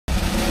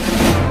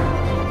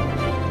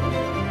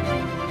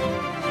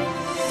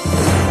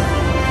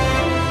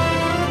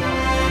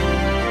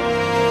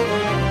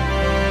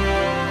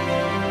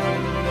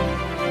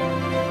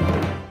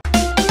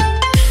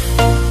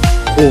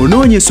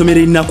Onoonya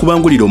essomero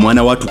erinakubangulira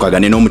omwana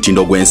watukagane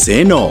n'omutindo gw'ensi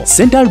eno.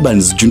 St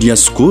Albans Junior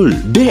School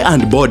Day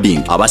and Boarding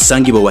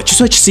abasangibwa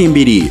Wakiso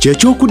Kisimbiri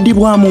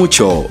kyekyokuddibwamu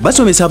kyo.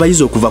 Basomesa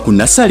abayizi okuva ku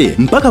nassale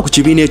mpaka ku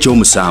kibiina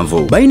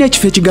ekyomusanvu. Balina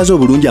ekifo ekigazi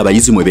obulungi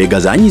abayizi mwe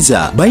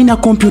beegazaanyiza. Balina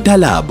computer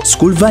lab,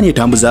 school van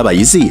etambuza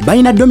abayizi.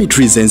 Balina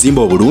dormitories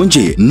enzimba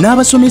obulungi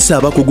n'abasomesa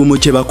abakugu mu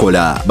kye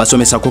bakola.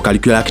 Basomesako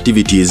curricular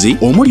activities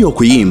omuli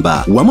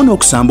okuyimba wamu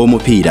n'okusamba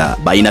omupiira.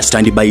 Balina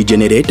standby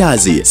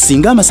generators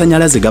singa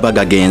amasannyalaze gaba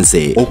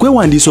gagenze.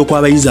 Okwewandiisa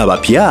okw'abayizi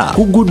abapya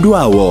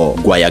kuguddwawo.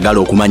 Gwayagala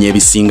okumanya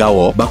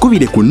ebisingawo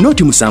bakubire ku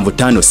noti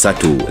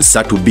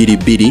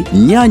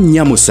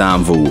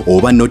 757-322-447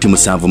 oba noti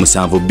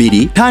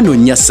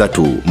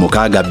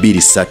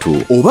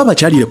 772-543-623 oba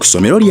bakyalire ku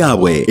ssomero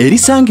lyabwe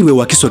erisangibwe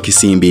Wakiso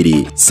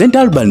Kisimbiri. St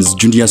Albans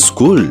Junior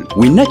School,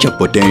 we nurture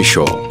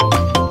potential.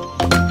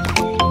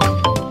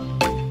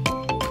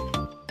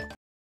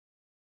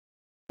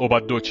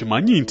 Obadde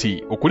okimanyi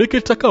nti okuleka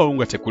ettaka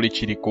nga tekuli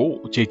kiriko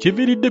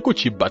kyekiviiriddeko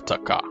kibba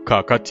ttaka.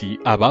 Kaakati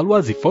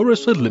abalwazi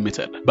Forestry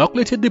Limited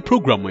bakuleetedde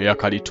pulogulaamu eya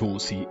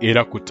kalitunsi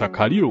era ku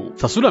ttaka lyo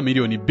sasula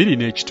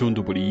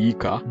 $2.5 buli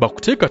yiika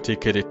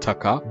bakuteekateekera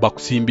ettaka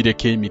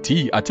bakusimbireko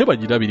emiti ate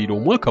bagirabirira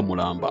omwaka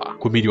mulamba.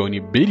 Ku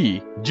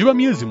 $2 giba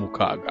myezi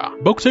 6.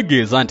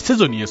 Bakutegeeza nti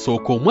sezoni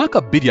esooka omwaka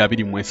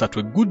 2023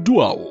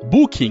 egguddwawo.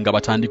 Booking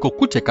batandika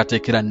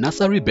okuteekateekera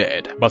nursery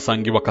bed.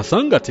 Basangibwa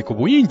Kasangati ku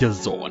Buyinja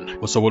Zone.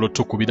 Osobola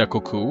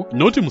Birako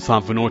noti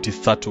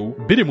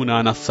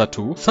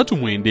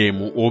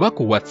 773-283-391 oba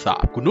ku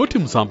WhatsApp ku noti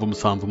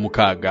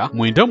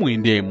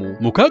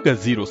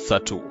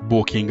 776-990-603.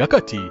 Bookinga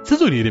kati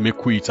sezoni ereme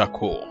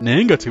kuyitako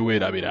naye nga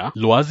teweerabira.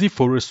 Lwazi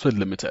Forestry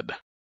Limited.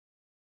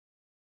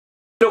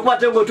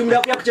 Okwatengo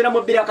tumira kuya kuchena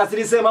mobira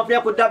kasirise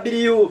mafuya ku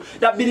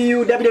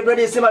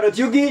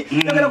www.sema.ug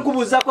ngera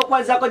kubuza ko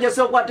kwanza ko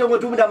jeso kwatengo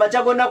tumira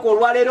machago nako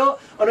olwalero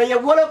ono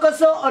Evola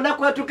koso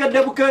onako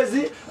atukedde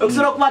bukezi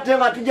okusoro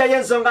kwatenga tujja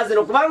yensonga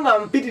zino kubanga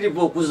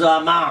mpitirivu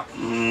okuzama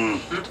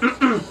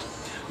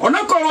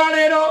onako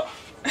olwalero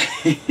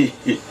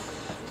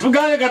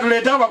tugale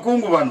katuleta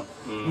abakungu bano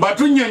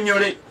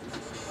batunnyonnyole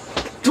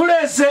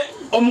tulese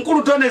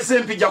omukulu tonese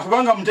mpija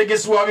kubanga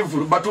mutegesi wa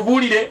bivulu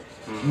batubulire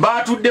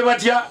batudde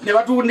batya ne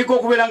batundika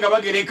okubeera nga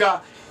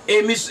bagereka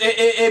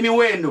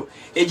emiwendo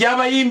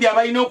egy'abayimbi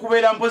abalina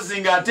okubeera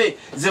mpozi nga ate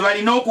ze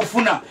balina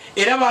okufuna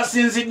era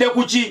basinzidde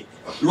kuki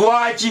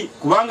lwaki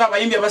kubanga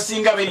abayimbi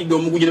abasinga beeridde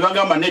omuguje ne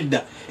bagamba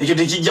nedda ekyo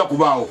tekijja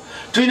kubaawo.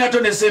 Tulina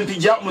Tone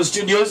Sempija mu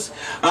studios,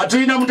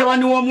 tulina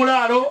mutabani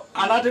w'omulaalo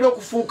anaatera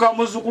okufuuka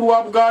muzzukulu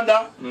wa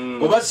Buganda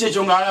oba si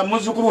ekyo nga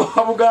muzzukulu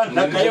wa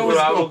Buganda Kaye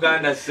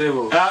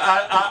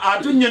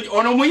atunyonyi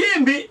ono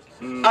muyimbi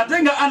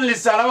ate nga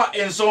analyst alaba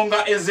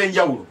ensonga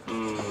ez'enjawulo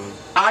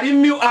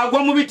agwa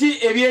mu biti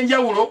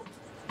ebyenjawulo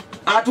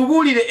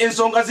atubuulire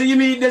ensonga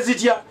ziyimiridde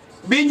zitya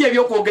bingi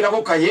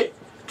ebyokwogerako Kaye.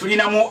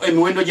 Tulinamu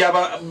emiwendo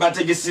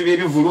gy'abategesi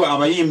b'ebivulu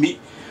abayimbi,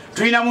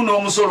 tulinamu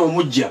n'omusolo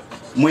omujja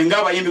mwenga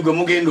abayimbi gwe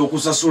mugenda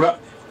okusasula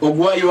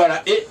ogwa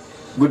URA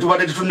gwe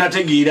tubadde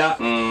tetunnategeera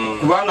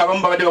kubanga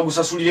abamu babadde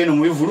bagusasulira eno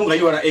mu bivulu nga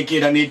URA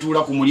ekeera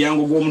neetuula ku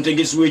mulyango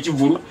gw'omutegesi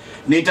w'ekivulu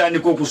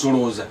n'etandika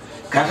okusolooza.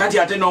 Kakati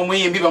ate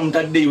n'omuyimbi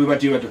bamutadde iwe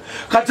batyo batyo.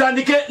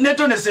 Katandike ne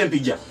Tone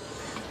Sempija.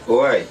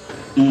 Owai.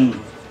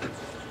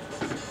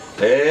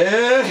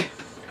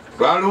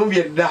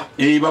 Twalumbye dda.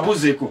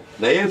 Babuzeeko.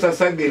 Naye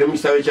nsasagire mu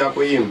kisawe kya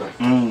kuyimba.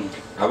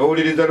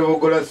 Abawuliriza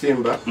Lwakola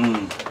Simba.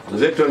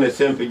 Nze Tone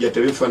Sempija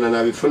tebifaanana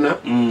abifuna.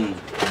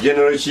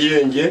 General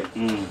Kiyenje,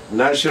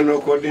 National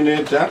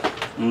Coordinator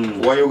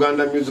wa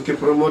Uganda Music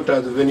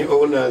Promoters Venue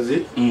Owners,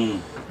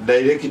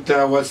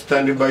 Director wa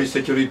Standby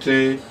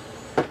Security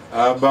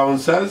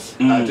Bouncers,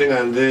 ate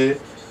nga nze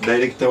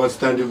Director wa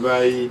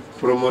Standby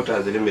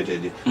Promoters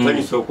Limited.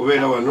 Nsanyusa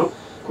okubeera wano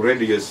ku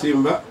Radio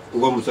Simba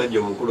ng'omusajja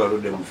omukulu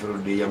aludde mu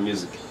field ya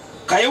music.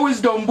 Kaye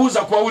Wisdom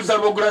mbuuza kuwawuliza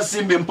Lwakola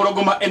Simba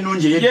empologoma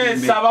ennungi ey'eddembe.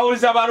 Yes,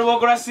 abawuliza ba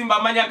Lwakola Simba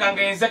amanya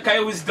gange nze Kaye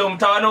Wisdom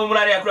mutawana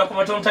omulala yakula ku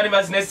mato mutani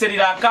mazine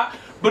Seriraka.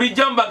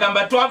 Bulijjo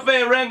mbagamba twava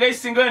erenga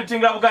isinga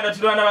entingira Buganda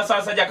tulwana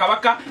basasajja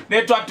kabaka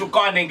ne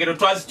twatuka n'engero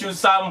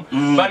twazikyusaamu.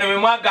 Bano bwe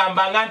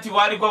mwagambanga nti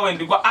waligwa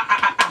wendigwa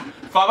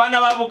fa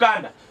abaana ba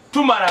Buganda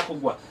tumala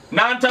kugwa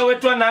nanta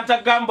wetwa nanta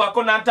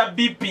gambwako nanta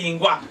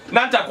bipingwa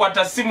nanta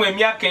kwata simu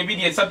emyaka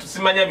 2-3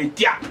 simanya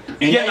bitya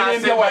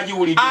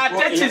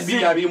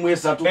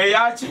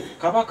yaki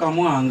kabaka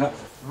mwanga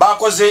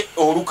bakoze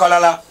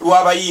olukalala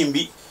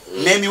lw'abayimbi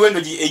n'emiwendo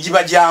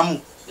egibajyamu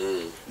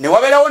ne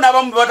wabeerawo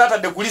n'abamu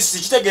batatadde ku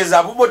lisiti kitegeeza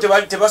abo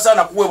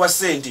tebasaana kuweebwa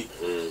ssente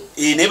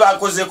ne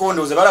bakozeko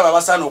ndowooza balaba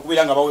basaana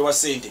okubeera nga baweebwa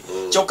ssente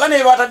kyokka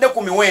ne batadde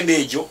ku miwendo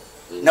egyo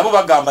nabo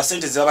bagamba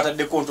sente ze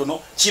batadde ntono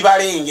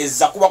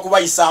kibalengeza kuba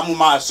kubayisaamu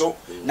maaso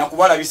na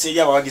kubalabisa eri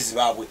abawagizi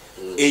baabwe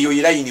eyo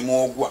irayini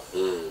mwogwa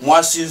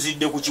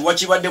mwasinzidde ku kiwa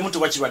kibaddemu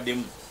tuba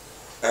kibaddemu.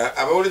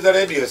 Abawuliza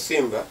Radio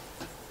Simba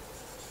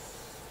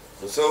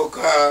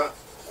nsooka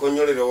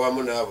kunyolera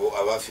wamu n'abo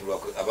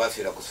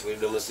abafiira ku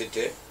Freedom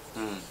City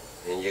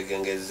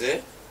enjegengeze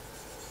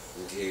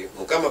nti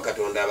Mukama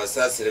Katonda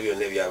abasaasire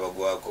byonna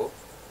ebyabagwako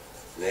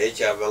naye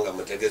kyava nga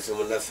mutegesi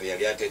munnaffe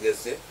yali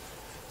ategese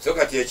so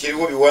kati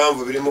ekiriwo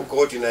biwanvu biri mu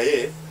kooti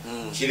naye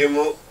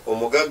kirimu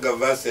omugagga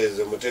versus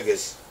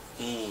omutegesi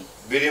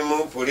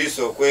birimu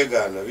poliisi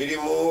okwegaana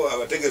birimu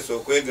abategesi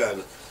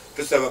okwegaana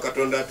tusaba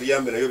Katonda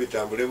atuyambe nayo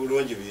bitambule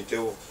bulungi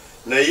biyitewo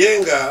naye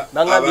nga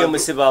bangambye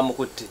musiba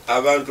mukutte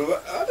abantu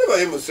ate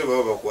baye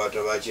musiba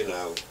bakwata baki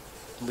naawe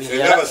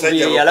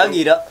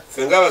yalagira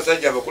fenga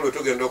abasajja abakulu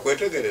tugenda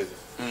okwetegereza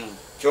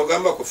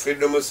kyogamba ku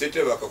Freedom City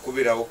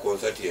bakakubirawo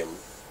concert emu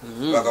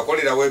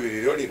bakakolerawo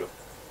ebiriroliro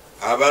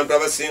abantu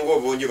abasinga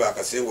obungi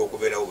bakasinga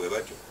okubeerawo bwe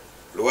batyo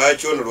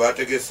lwaki ono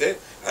lwategese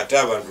ate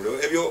abantu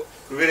ebyo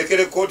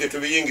tubirekere kooti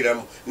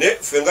tubiyingiramu ne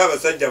fenga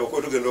abasajja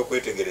abakulu tugenda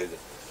okwetegereza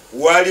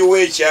waliwo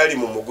ekyali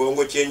mu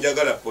mugongo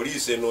kyenjagala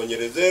poliisi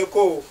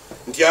enoonyerezeeko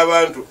nti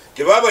abantu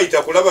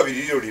tebabayita kulaba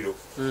biriroliro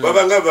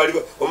babanga bali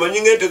omanyi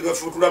ng'ente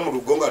zibafutula mu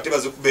lugongo ate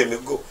bazikuba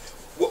emiggo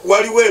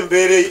waliwo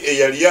embeera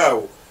eyali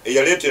awo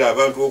eyaleetera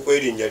abantu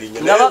okwerinnyalinya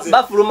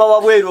bafuluma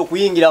wabweru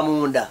okuyingira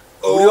munda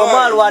buli omu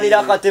alwanira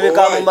akatebe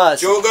ka mu maaso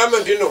kyogamba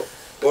nti no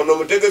ono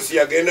omutegesi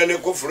yagenda ne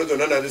kofulo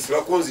zonna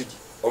nazisiba ku nzigi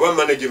oba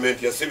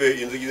management yasiba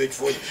enzigi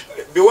z'ekifo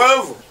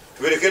biwanvu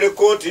tuberekere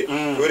kooti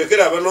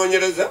tuberekere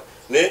abanoonyereza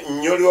ne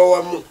nnyolwa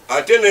wamu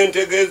ate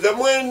nentegeeza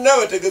mwena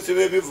abategesi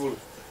b'ebivulu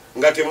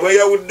nga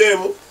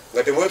temweyawuddeemu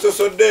nga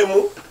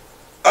temwesosoddeemu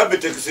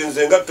Abitex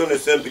nze nga Tone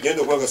Sempi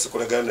genda okuba nga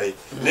sikolagana naye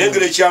naye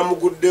ngeri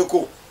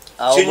ekyamuguddeko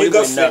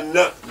kinyiga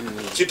ffenna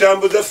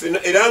kitambuza ffenna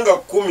era nga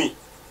 10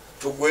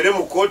 tugwere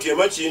mu kooti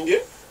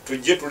emakindye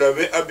tujje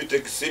tulabe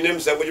Abitex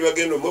n'emisango gye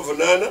bagenda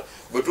omuvunaana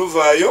bwe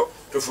tuvaayo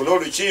tufune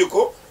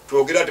olukiiko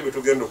twogera ati bwe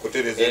tugenda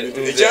okutereza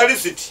ebintu ekyali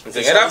siti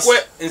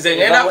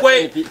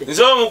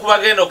nze omu ku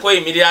bagenda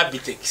okweyimirira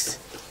Abitex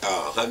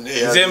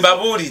nze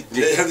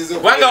mbabuulidde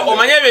kubanga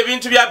omanye ebyo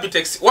ebintu bya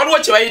Abitex waliwo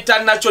kye bayita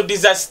natural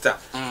disaster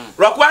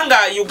lwakubanga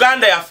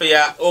Uganda yaffe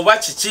oba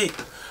kiki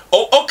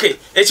okay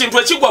ekintu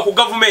ekigwa ku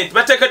gavumenti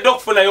bateekeddwa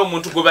okufunayo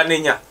omuntu gwe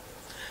banenya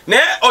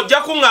naye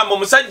ojja kuŋŋamba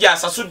omusajja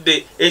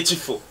asasudde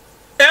ekifo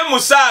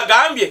emusa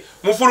agambye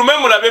mufulume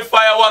mulabe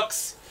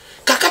fireworks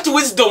kakati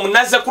Wisdom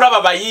naze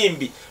kulaba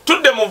bayimbi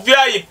tudde mu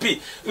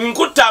VIP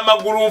nkutta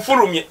amagulu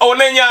nfulumye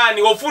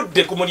onenyaani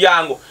ofudde ku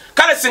mulyango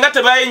kale singa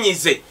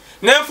tebayenyize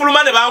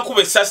n'enfuluma ne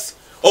bankuba essasi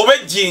oba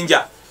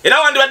ejjinja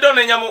era wandibadde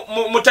onenya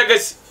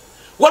mutegesi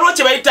waliwo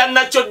kye bayita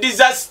natural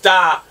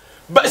disaster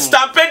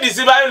stampede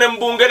zibayo ne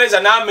mbungereza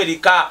na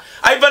America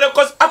Ivory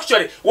Coast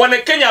actually wane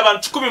Kenya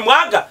abantu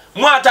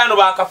 10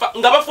 bakafa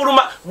nga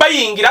bafuluma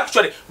bayingira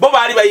actually bo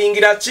bali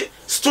bayingira ki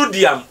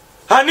stadium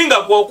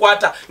haninga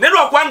kwokwata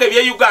nelwa kwange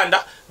bye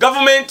Uganda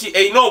government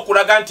eino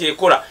okulaga nti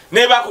ekola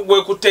ne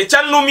bakugwe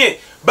kutechanumye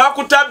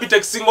bakuta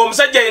Abitex ngo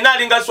omusajja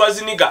yenalinga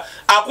Swaziniga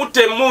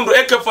akutte mundu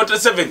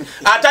AK47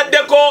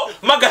 ataddeko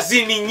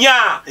magazini nya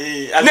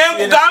ne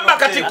kugamba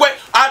kati kwe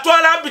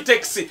atwala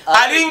Abitex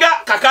alinga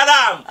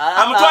kakalaamu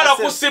amutwala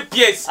ku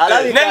CPS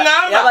ne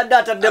ngamba yabadde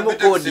ataddemu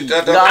kodi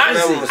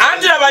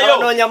anjira bayo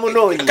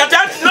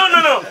katati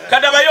no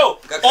kadabayo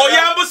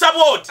oyambusa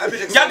bot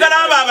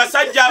njagala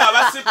abasajja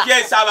aba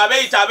CPS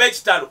ababeita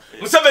abekitalo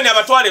Museveni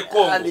abatwale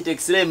Kongo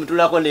Abitex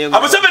mutulako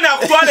nengo Museveni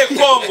akutwale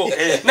Kongo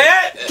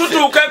naye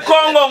tutuke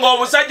Kongo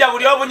ng'obusajja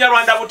buli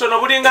obunyarwanda butono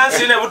bulinga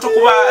nsine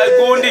butukuba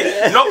gundi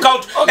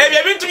knockout ebyo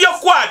ebintu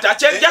byokwata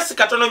kyejasi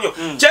katono nnyo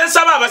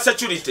kyensaba aba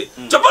security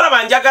kyokola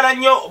banjagala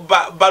nnyo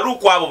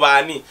baluku abo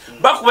baani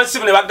bakuba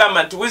esimu ne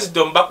bagamba nti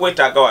Wisdom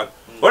bakwetaaga wano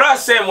olwa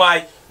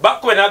semwayi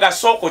bakube naga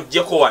soko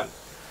jjeko wano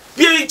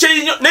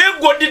byekinyo naye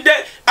godidde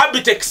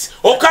Abitex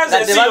okanze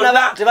ensi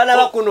yonna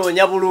tebalaba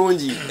kunoonya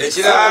bulungi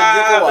nze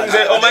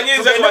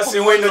omanyize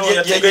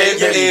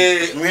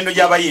muwendo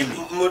gy'abayimbi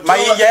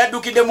mayinja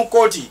yaddukidde mu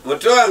kooti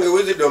muto wange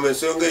Wisdom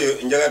ensonga eyo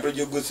njagala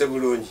tugiguse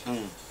bulungi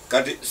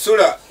kati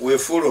sula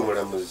weefuula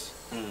omulamuzi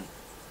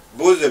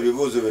buuza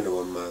ebibuuzo bino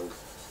wammanga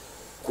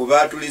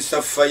kuba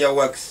tulisa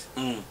fireworks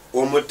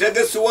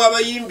omutegesi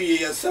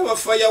w'abayimbi yasaba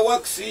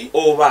fireworks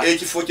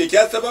ekifo kye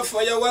kyasaba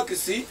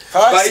fireworks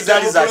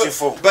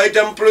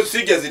bayita mu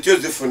procedure zityo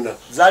zifuna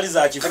zaali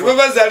za kifo kati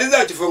baba zaali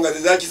za kifo nga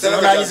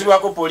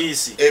zivunanyizibwako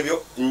poliisi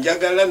ebyo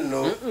njagala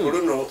nno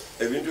kuluno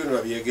ebintu bino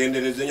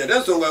babyegendereze nnyo ate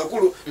ensonga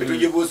nkulu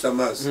etugibuusa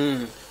maaso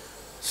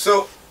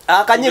so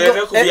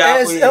akanyigo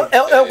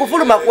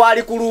okufuluma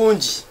kwali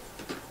kulungi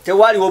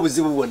tewaliwo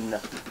obuzibu bwonna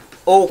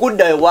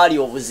okuddayo wali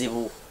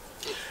obuzibu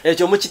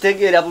ekyo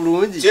mukitegeera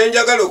bulungi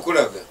kyenjagala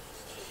okulaga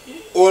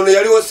ono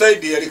yaliwo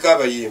side yaliko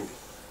abayimbi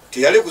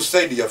teyali ku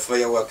side ya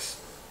fireworks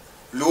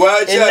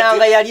lwaki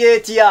enanga yali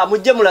etya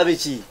mujje mulabe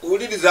ki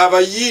uliriza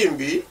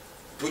abayimbi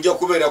tujja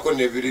kubeerako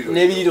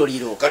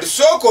n'ebiriroliro kati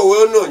sooka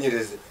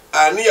oweenoonyereze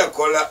ani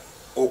yakola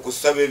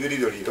okusaba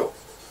ebiriroliro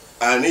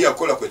ani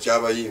yakola ku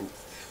ky'abayimbi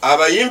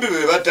abayimbi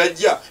be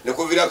batajja ne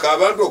kuviirako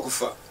abantu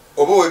okufa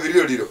oba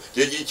owebiriroliro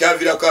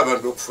kyaviirako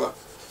abantu okufa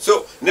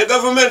so ne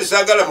gavumenti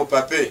saagala mu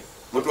pape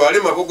mutwale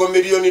mabogo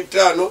miliyoni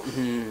 5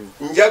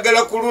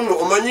 njagala kuluno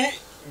omanyi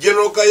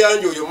General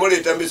Kayanja oyo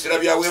muleeta mbisira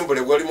bya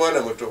Wembole gwali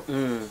mwana muto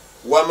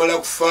wamala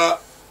kufa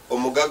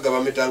omugagga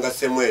bamitanga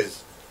Semwezi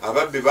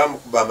ababbi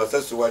bamukuba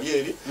amasasi wali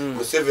eri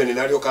Museveni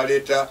n'alyoka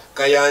aleeta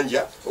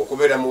Kayanja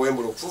okubeera mu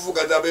Wembulu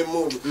okufufugaza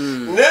ab'emmundu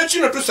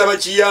n'ekino tusaba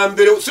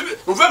kiyambere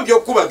nva mu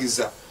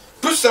by'okukubagiza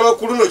tusaba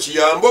ku luno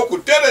kiyambe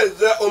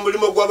okutereza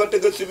omulimu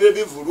gw'abategesi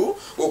b'ebivulu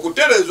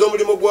okutereza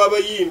omulimu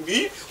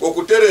gw'abayimbi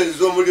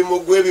okutereza omulimu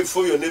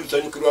gw'ebifo byonna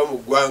ebisanyukirwa mu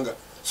ggwanga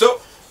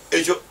so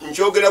ekyo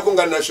nkyogerako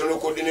nga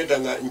national coordinator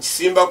nga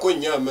nkisimbako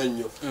nnyo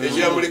amannyo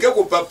ekira muleke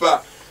ku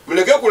papa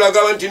muleke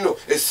kulaga abantu nno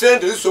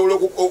essente zisobola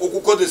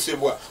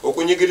okukozesebwa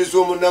okunyigiriza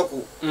omunaku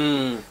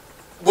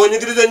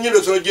bw'onyigiriza nnyindo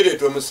osobola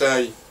gireeta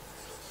omusaayi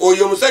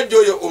oyo omusajja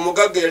oyo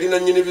omugagga yalina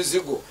nnyini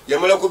bizigo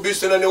yamala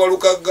kubisana ne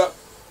walukagga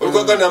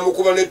olukaga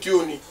namukuba ne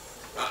tyuni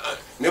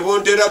ne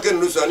bonterako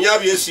ennusu ani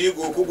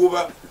abyesiiga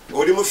okuguba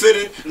oli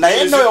mufere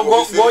naye noyo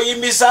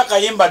ng'oyimbisa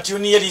akayimba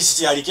tyuni ye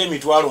lisiti aliko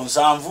emitwalo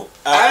 7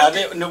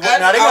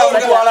 nalega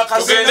omutwala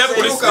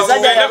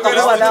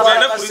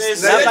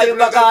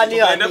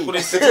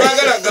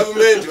kasesitwagala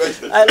gavumenti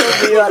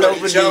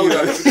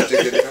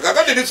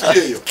kakati lisiti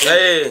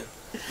eyo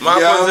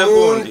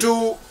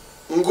yamuntu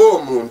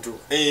ng'omuntu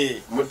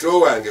muto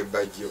wange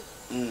Bajjo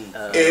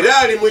era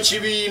ali mu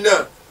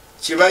kibiina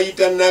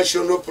kibayita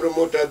National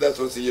Promoters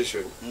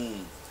Association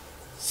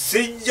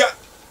sijja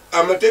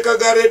amateeka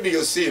ga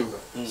Radio Simba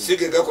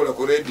sige gakola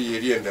ku radio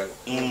eri endala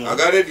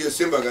aga Radio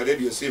Simba ga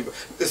Radio Simba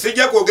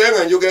sijja kwogera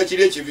nga njogera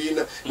kiri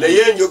ekibiina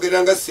naye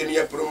njogera nga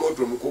senior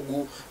promoter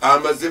omukugu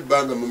amaze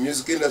ebbanga mu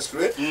music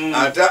industry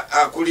ata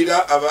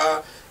akulira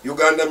aba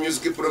Uganda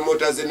Music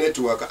Promoters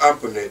Network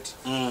Amponet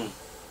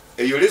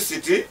eyo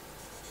lisiti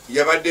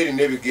yabadde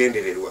erina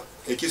ebigendererwa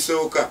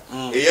ekisooka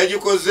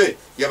eyagikoze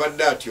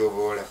yabadde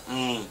atyoboola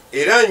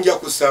era nja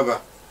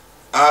kusaba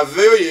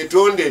aveyo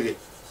yetondere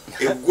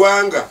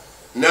eggwanga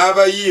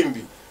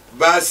n'abayimbi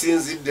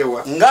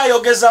basinziddewa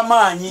ng'ayogeza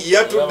maanyi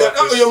yatudde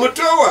oyo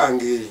muto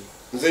wange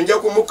nze nja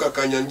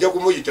kumukakanya nja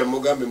kumuyita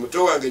mugambe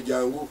muto wange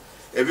jangu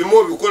ebimu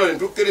obikola ne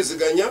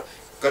tukkiriziganya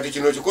kati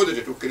kino kikoze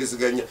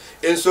tetukkiriziganya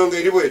ensonga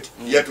eri bweti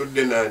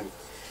yatudde nani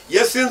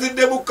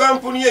yasinzidde mu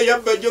kampuni ye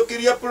Bajjo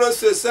kirya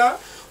processor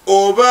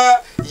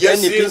oba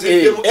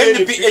yasinzidde mu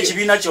NPA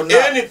ekibiina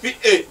kyonna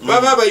NPA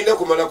baba balina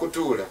kumala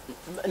kutuula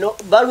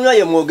baluna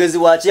ye mwogezi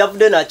waki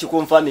yavudde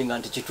nakikonfaminga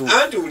nti kituufu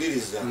anti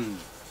wuliriza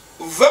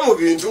va mu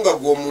bintu nga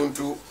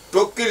gw'omuntu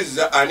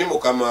tokkiriza ani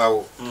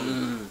mukamaawo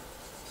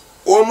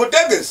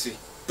omutegesi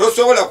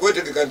tosobola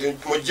kwetegeka nti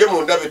mujje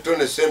mundabe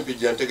tone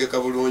sempijja ntegeka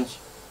bulungi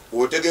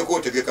otegeka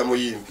otegeka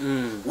muyimbi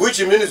which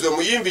means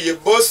omuyimbi ye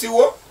bossi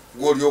wo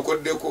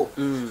gw'olyokoddeko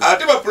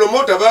ate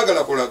bapromota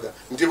baagala kulaga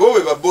nti bo be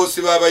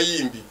baboosi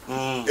b'abayimbi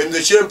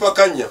enze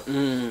kyempakanya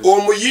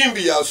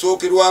omuyimbi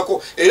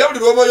yasookerwako era buli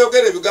lwoba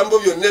oyogera ebigambo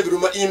byonna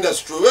ebiruma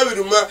industry oba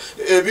ebiruma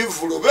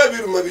ebivulu oba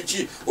ebiruma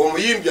biki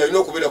omuyimbi alina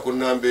okubeera ku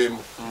nnamba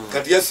emu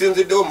kati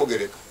yasinziddewo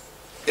Mugereka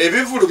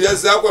ebivulu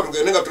byazzaakwa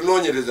tugende nga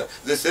tunoonyereza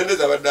ze sente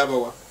zabadde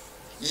abawa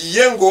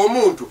ye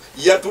ng'omuntu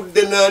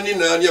yatudde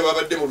naani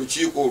ababadde mu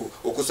lukiiko olwo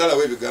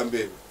okusalawo ebigambo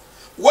ebyo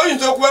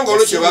wayinza okuba nga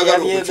olwo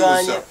kyebaagala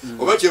okukyusa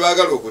oba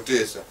kyebaagala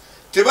okuteesa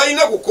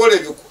tebalina kukola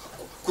ebyo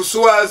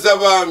kuswaza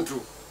bantu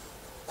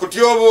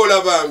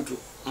kutyoboola bantu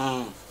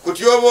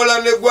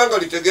kutyoboola n'eggwanga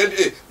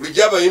litegende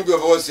bulijjo abayimbi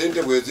babawa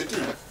sente bweziti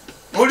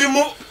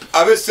mulimu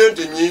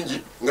ab'essente nnyingi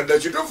nga dda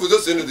kituufu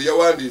zo sente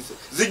zeyawandiise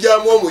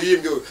zijjamu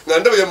omuyimbi oyo nga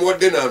ndaba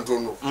yamuwadde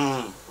nantono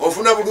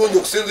ofuna bulungi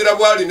okusinzira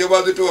bwali ne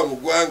bwazitowa mu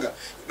ggwanga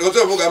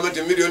osobola mugamba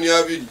nti miliyoni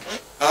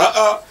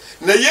 2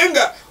 naye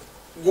nga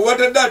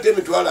guwatadde ate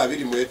emitwalo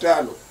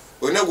 25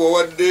 olina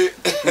gwowadde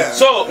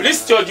so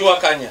lisiti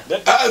ogiwakanya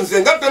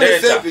nze nga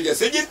tonesempija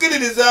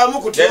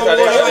sigikkiririzaamu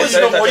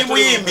oli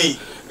muyimbi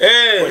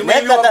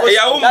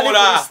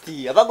eyawummula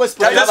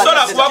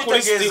tasobola kuba ku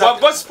lisiti wa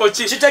gospel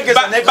ki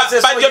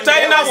Bajjo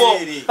talinawo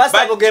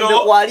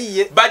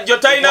Bajjo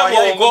talina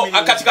mwongo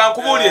akati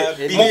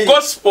kankubuulire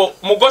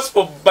mu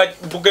gospel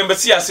Bugembe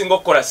si yasinga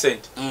okukola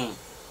sente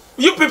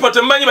you people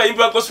temumanyi bayimbi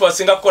ba gospel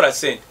asinga kukola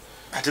sente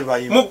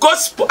mu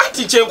gospel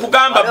ati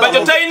kyenkugamba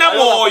Bajjo talina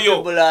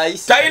mwoyo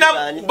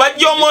talina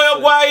Bajjo omwoyo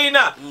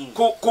gw'alina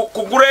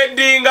ku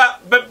gradinga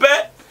bebe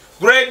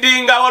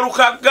gradinga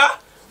walukagga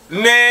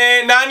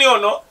ne nani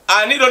ono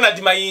ani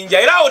Ronald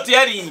Mayinja era awo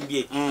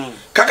teyalimbye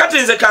kakati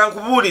nze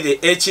kankubuulire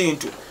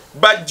ekintu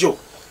Bajjo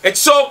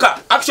ekisooka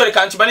actually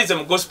kankimanize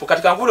mu gospel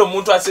kati kankubuulire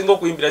omuntu asinga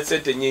okuyimbira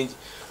sente nyingi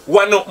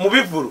wano mu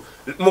bivulu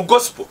mu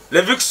gospel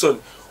Levikson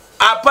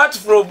apart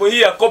from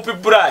here copy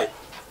Bray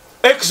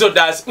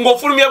Exodus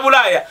ngofulumye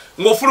Bulaya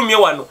ngofulumye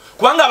wano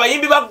kubanga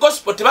abayimbi ba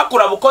gospel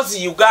tebakola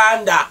bukozi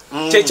Uganda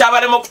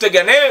kyekyabalema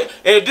okutegera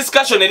naye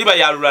discussion eriba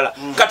yalulala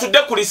katudde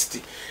ku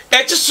listi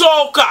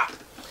ekisooka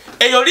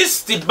eyo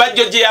listi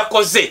Bajjo gye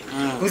yakoze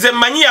nze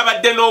mmanyi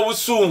yabadde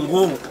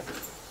n'obusungu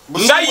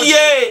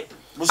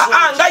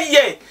nga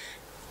ye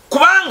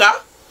kubanga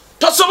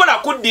tosobola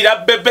kuddira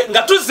bebe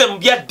nga tuzze mu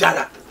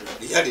byaddala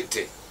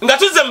nga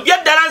tuzze mu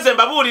byaddala nze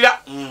mbabuulira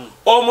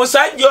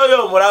omusajja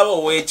oyo omulaba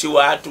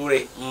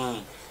ow'ekiwaatule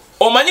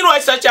omanyi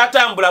lwaki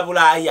takyatambula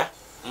Bulaaya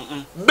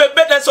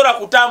bebe tasobola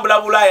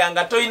kutambula Bulaaya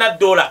nga tolina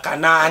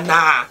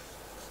 $8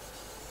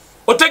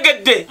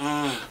 otegedde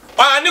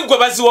ani gwe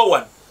baziwa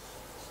wano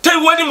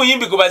tewali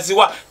muyimbi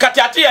gubaziwa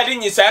kati ate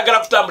yalinyisa ayagala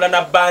kutambula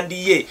na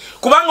bandi ye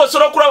kubanga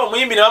osobola okulaba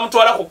muyimbi ne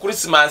bamutwala ku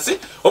Christmas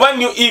oba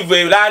New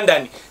Eve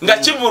London nga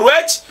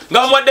kivulweki nga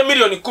bamuwadde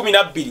miliyoni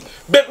 12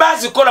 be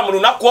bazikola mu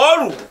lunaku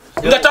olwo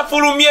nga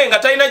tafulumye nga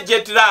talina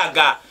jet lag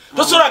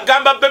tosobola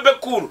gamba bebe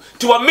kulu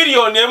tiwa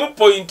miliyoni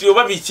 1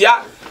 oba bitya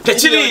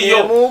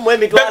tekiriyo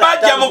be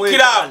bajja mu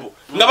kilabu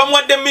nga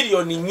bamuwadde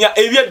miliyoni 4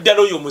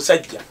 ebyeddala oyo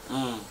omusajja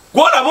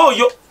gwolaba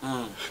oyo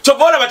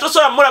chobola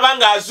batosola mulaba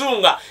nga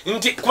azunga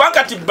nti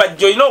kubanga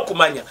Bajjo ino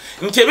okumanya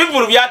nti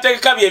ebivulu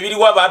byategeka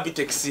byebiriwa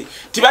Abitex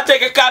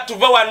tibategeka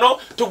tuva wano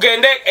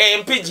tugende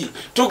empiji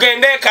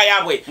tugende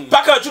Kayabwe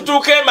paka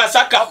tutuke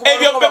Masaka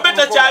ebyo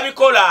bebeta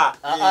kyabikola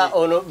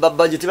ono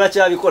Bajjo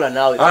tibakyabikola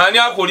nawe ani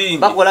akulindi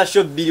bakola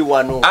show bili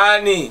wano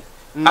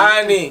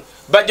ani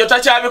Bajjo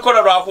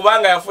takyabikola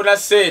lwakubanga yafuna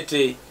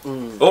sete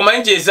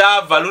omanyi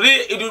ezava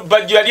luli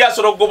Bajjo yali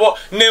asorogobo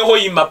ne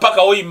hoyima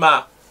paka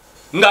hoyima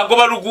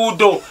ngagoba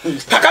lugudo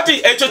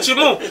kakati echo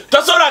kimu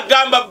tosola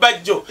gamba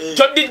Bajjo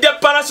chodidde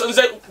Palaso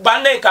nze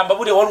bane kamba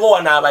buli waliwo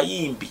wana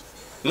abayimbi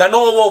nga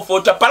nowo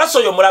fota Palaso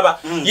yo mulaba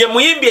ye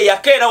muyimbi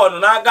yakeera wano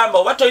nagamba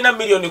oba toina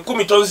miliyoni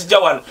 10 tonzija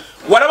wano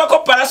walabako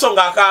Palaso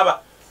ngakaba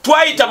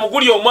twayita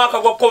muguli omwaka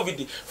gwa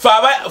covid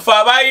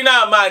faba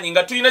ina amaanyi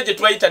nga tuyina je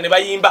twayita ne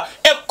bayimba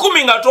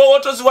 10 nga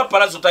towotoziwa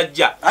Palaso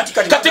tajja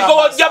kati ko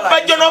wajja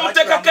Bajjo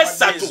n'omuteka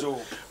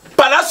kesatu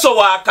Palaso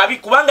wa kabi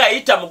kubanga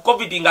yayita mu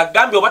covid nga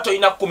gambi oba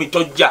toyina 10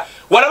 tojja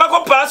walabako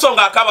Palaso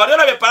nga akaba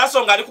aliona be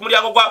Palaso nga ali ku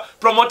mulyango gwa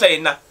promoter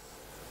yenna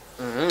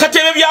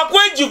katebe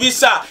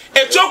byakwejubisa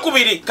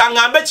ekyokubiri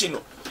kangambe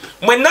kino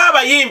mwenna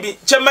abayimbi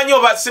kyemanyi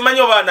oba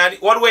simanyi oba nali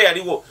waliwo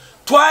yaliwo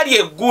twali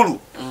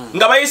eggulu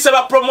nga bayise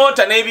ba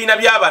promoter n'ebiina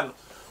by'abano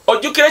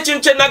ojjukira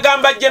ekintu kye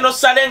nagamba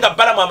Jenosale nga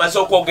Balamu amaze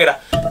okwogera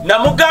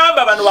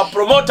namugamba bano ba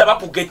promoter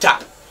bakugeta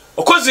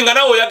okozi nga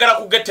nawe oyagala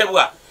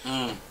kugetebwa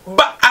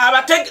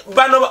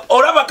bano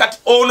olaba kati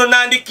ono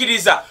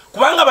nandikiriza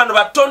kubanga bano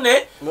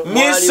batone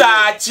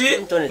misachi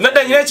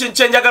nadanyira ekintu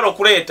kyenjagala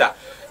okuleeta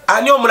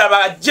ani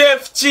omulaba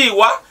Jeff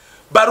Chiwa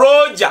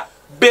baroja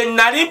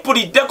benali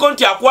puliddeko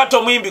nti akwata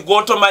omuyimbi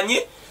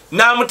gwotomanyi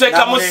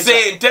namuteka mu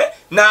sente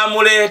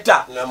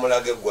namuleeta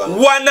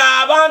wana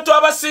abantu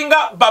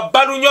abasinga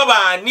babbalunyo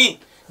baani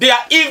they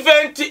are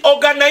event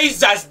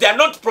organizers, they are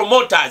not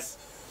promoters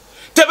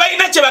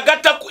tebalina kye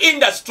bagatta ku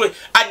industry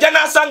ajja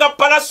nasanga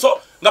Palaso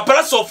nga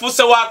Palaso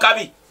ofuse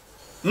wakabi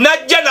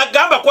najja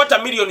nagamba kwata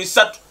miliyoni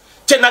 3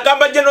 kye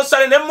nagamba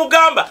Jenosale ne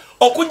mugamba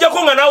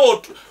okujjako nga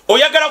nawo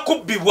oyagala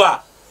kubbibwa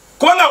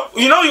kubanga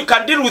you know you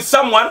can deal with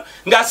someone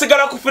nga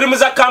asigala ku filimu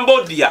za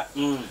Cambodia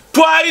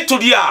twali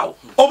tuli awo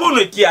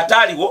obuno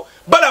tiyataliwo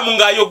Balamu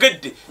nga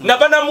ayogedde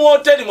nabana mu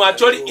hotel mu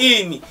acholi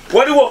ini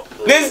waliwo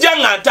nezija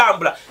nga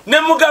ntambula ne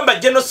mugamba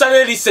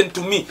Jenosale listen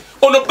to me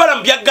ono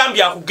Balamu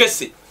byagambye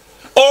akugese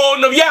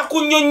ono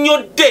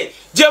byakunyonyodde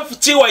Jeff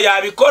Chiwa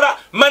yabikola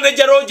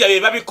manager Roja be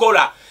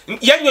babikola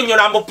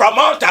yanyonyola mbu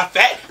promoter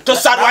fe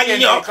tosalwa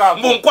nnyo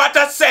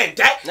mbunkwata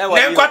sente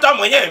nenkwata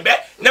mwenyembe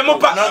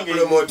nemupa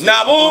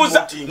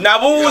nabuuza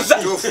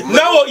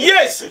nawo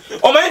yes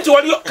omanyi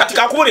waliyo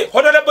katika nkubulire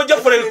honorable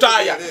Geoffrey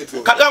Lutaya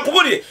katika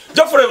nkubulire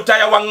Geoffrey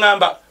Lutaya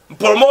wangamba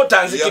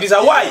promoter nzikiriza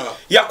why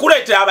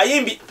yakuleetera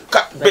abayimbi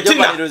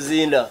betina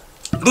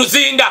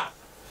Luzinda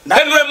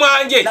Henry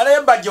mwanje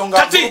nalemba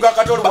jonga kuga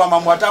katolu bwa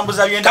mamu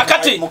atambuza byenda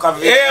kakati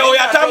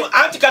oyatambu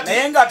anti kati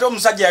nenga to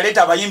musajja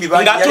yaleta abayimbi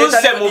bangi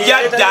yaleta mu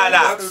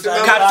byaddala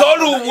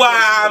katolu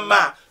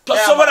bwama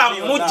tosobola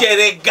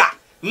mujerega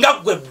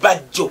ngagwe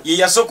Bajjo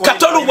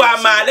katolu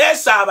bwama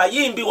alesa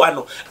abayimbi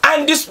wano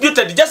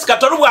undisputed just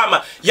katolu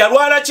bwama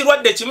yalwala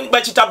kirwadde kimu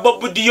bakita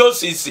Bob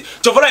Diosis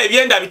chovola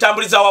ebyenda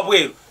bitambuliza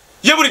wabweru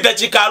yebuli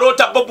dakika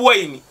alota Bob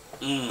Wayne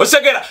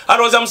osegera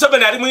aloza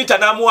Museveni ali muita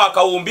namuwa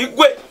akawumbi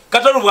gwe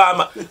katolu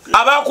bwama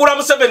abakula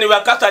Museveni wa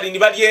Catherine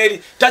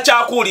balyeri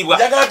takyakulibwa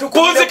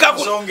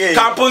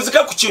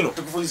kampunzika ku kino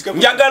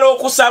njagala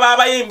okusaba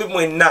abayimbi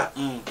mwenna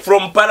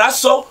from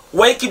Palaso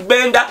Wake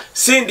Benda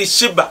Cindy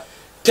Shiba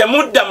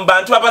temudda mu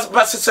bantu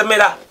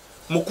abasesemera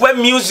mukuwe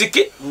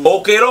music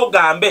okero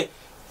gambe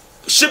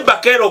Shiba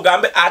kero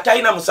gambe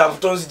atayina musanvu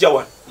tonzija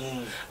wano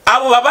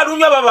abo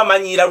babalunywa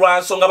babamanyira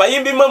lwansonga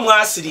bayimbi mwe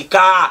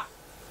mwasirika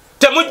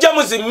temujja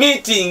muzi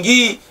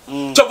meeting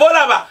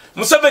chobolaba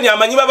Museveni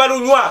amanyi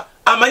babalunywa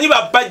amanyi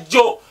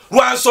Bajjo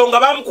lwansonga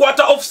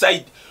bamukwata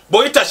offside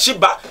boyita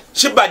Shiba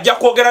ajja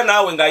kwogera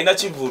nawe nga alina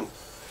kivulu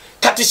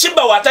kati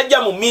Shiba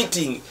watajja mu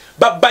meeting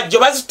Bajjo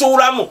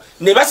bazituulamu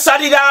ne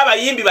basalira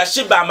abayimbi ba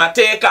Shiba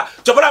amateeka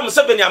chobola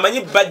Museveni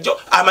amanyi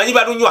Bajjo amanyi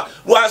balunywa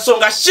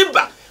lwansonga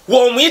Shiba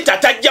womuyita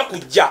tajja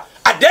kujja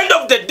at the end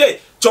of the day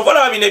chobola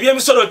babine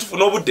by'emisolo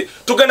tufuna obudde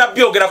tugenda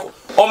byogerako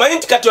omanyi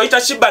kati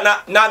oyita Shiba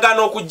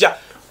n'agaana okujja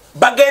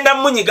bagenda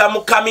munyiga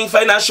mu coming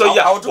financial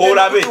year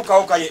olabe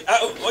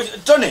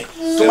tone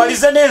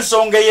tumalize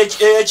n'ensonga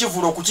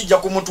y'ekivulo okukijja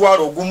ku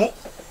mutwalo ogumu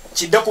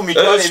kidde ku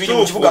mitwalo ebiri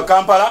mu kibuga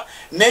Kampala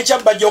n'ekya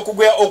Bajjo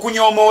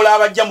okunyomoola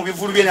abajja mu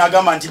bivulu bye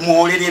n'agamba nti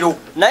mwolerero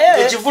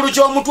ekivulu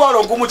ky'omutwalo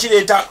ogumu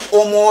kireeta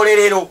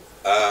omwolerero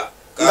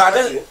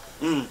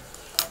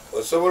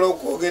osobola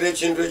okwogera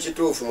ekintu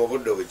ekituufu mu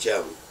budde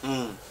obukyamu.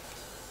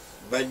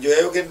 Bajjo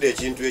yayogedde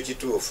ekintu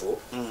ekituufu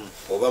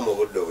oba mu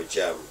budde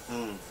obukyamu.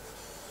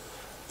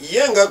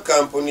 Ye nga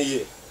kampuni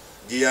ye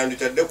gye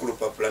yanditadde ku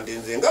lupapula nti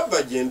nze nga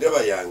Bajjo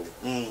endaba yange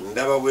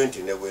ndaba bwenti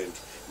ne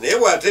bwenti. Naye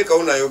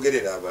bw'ateekawo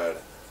n'ayogerera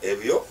abalala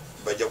ebyo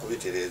bajja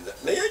kubitereeza.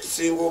 Naye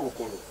ekisinga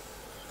obukulu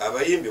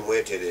abayimbi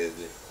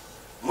mwetereeze.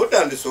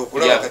 Mutandise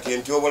okulaba kati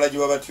entyobola gye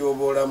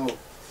babatyoboolamu.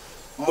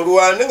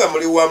 Mulwane nga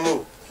muli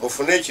wamu.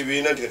 Mufune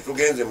ekibiina nti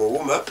tugenze mu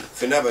wuma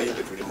fena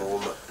abayimbi tuli mu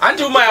wuma.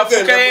 Anti wuma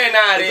yafuka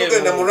yenaale.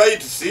 Tugenda mu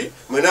rights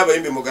mwena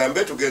abayimbi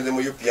mugambe tugenze mu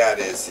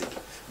UPRS.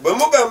 Bwe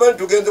mugamba nti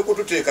tugenze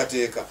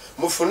kututeekateeka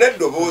mufune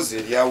eddoboozi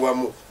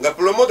eryawamu nga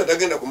promota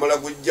tagenda kumala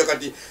gujja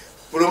kati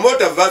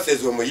promota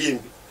versus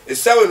omuyimbi.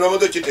 Essaawa eno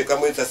amaze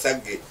okiteekamu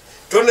ensasagge.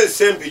 Tone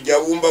sempi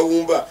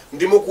jawumba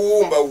ndi mu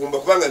kuwumba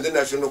kubanga nze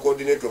national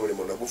coordinator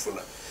omulimu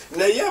nagufuna.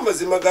 Naye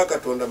amazima ga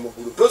Katonda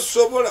mukulu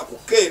tosobola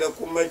kukeera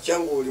ku makya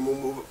ng'oli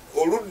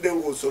oludde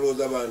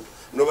ng'osolooza abantu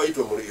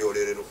n'obayitwa mu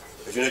lyolerero.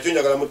 Ekyo nakyo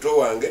njagala muto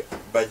wange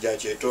Bajjo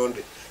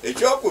akyetonde.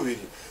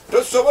 Ekyokubiri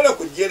tosobola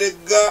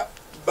kujerega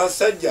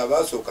basajja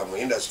abaasooka mu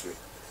industry.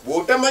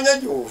 Bw'otamanya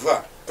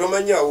gy'ova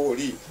tomanya awo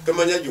oli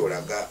tomanya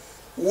gy'olaga.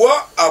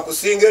 Wa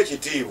akusinga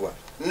ekitiibwa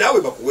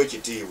naawe bakuwa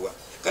ekitiibwa.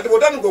 Kati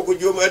bw'otandika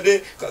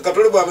okujoomadde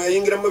Katole bw'ama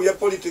yayingiramu bya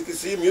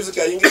politics, music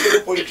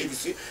yayingiramu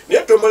politics,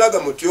 naye tomulaga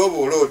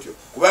mutyoboola otyo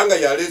kubanga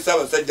yaleese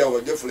abasajja abo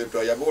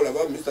Jeffrey yaboolaba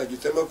Mr.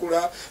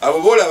 Gisemakula abo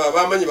boolaba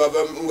abamanyi baba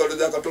ngalo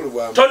za Katole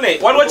bw'ama. Tone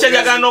waliwo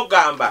kyenjagala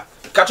n'okugamba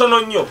katono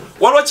nnyo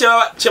waliwo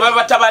kye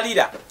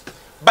babatabalira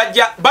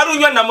bajja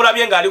balunywa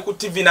namulabye ng'ali ku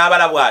TV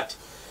n'abalabwa ati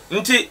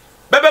nti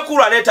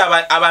Bebekulu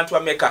aleeta abantu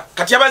bameka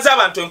kati yabaze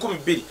abantu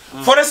 2,000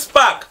 Forest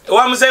Park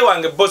wa muzeeyi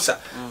wange Bossa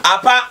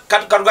apa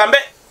katugambe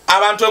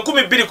abantu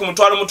 2,000 ku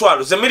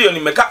mutwalo ze milioni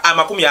meka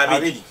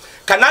 20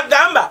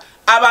 kanagamba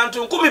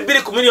abantu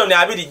 2,000 ku milioni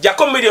 2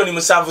 jako milioni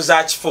 7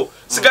 za kifo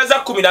sigaza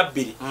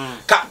 12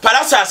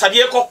 palasa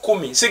asabyeko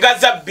 10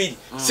 sigaza 2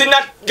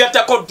 sina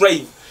gatako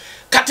drive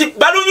kati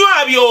balunywa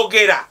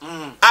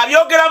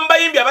abyogera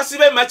mbayimbi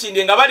abasibe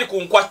makindi nga bali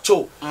ku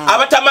nkwacho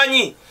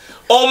abatamanyi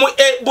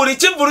buli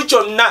kivulu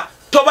kyonna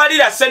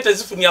tobalira sente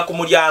zifunya ku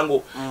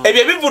mulyango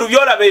ebyo bivulu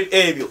byolaba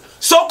ebyo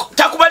so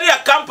takubalira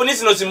companies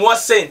zino zimuwa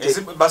sente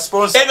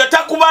ebyo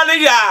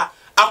takubalira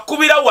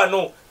akubira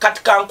wano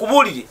kati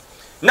kankubulire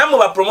namwe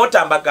ba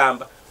promoter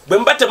mbagamba bwe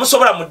mbate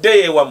musobola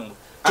mudeye wamu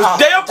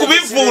tudeyo ku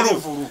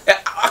bivulu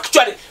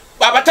actually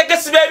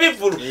abategesi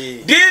b'ebivulu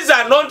these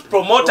are not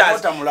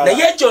promoters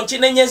naye ekyo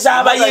nkinenyeza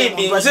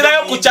abayimbi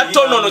nzirayo ku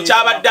kyatonono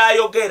kyabadde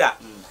ayogera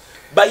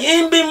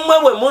bayimbi mmwe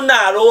bwe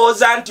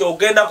munaalowooza nti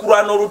ogenda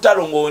kulwana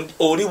olutalo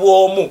ng'oli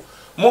bw'omu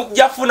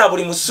mujja funa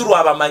buli musulu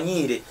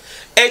abamanyire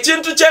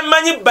ekintu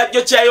kyemmanyi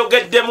Bajjo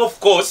kyayogeddemu of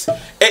course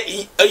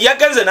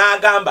yagenze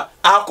n'agamba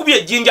akubye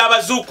ejjinja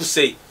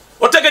abazuukuse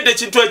otegedde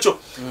ekintu ekyo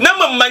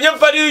nammwe mumanye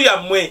value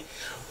yammwe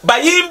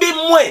bayimbi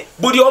mmwe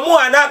buli omu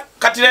ana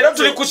kati leero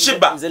tuli ku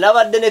shiba nze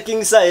nabadde ne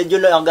King Sa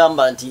ejjo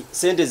agamba nti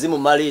sente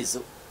zimumala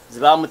ezo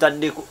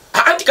zibamutaddeko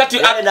anti kati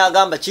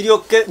n'agamba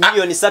kiriyo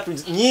milioni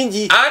 3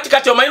 nyingi anti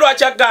kati omanyi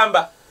lwaki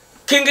agamba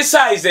King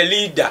Sa is a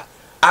leader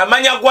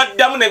amanya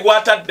gwaddamu ne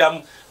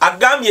gwataddamu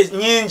agambye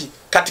nyingi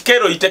kati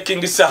kero yite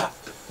King Sa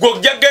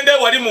gogende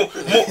wali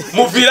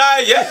mu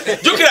village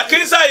jukira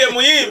King Sa ye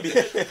muyimbi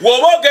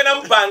woba ogenda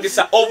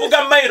mupangisa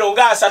ovuga mairo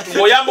nga 3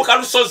 ngoyambuka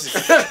lusozi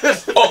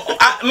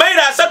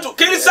mairo 3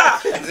 King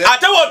Sa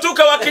ate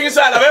wotuuka wa King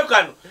Sa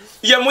labekano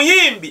ye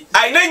muyimbi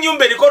aina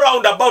nyumba eliko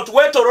round about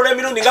wetolole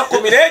emirundi nga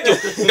 10 ejo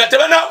nga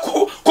tebana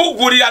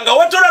kugulira nga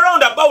wetolole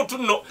round about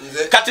nno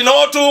kati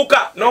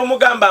n'otuuka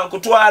n'omugamba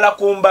nkutwala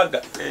ku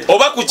mbaga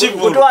oba ku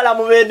kivulu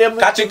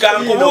kati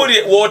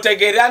kankubulire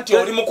wootegeera nti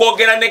oli mu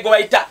kwogera ne gwe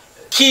bayita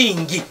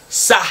King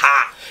Sa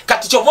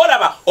kati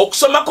kyovolaba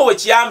okusomako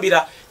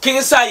wekiyambira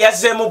King Sa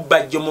yazzeemu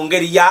Bajjo mu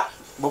ngeri ya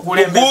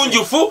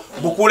bugunjufu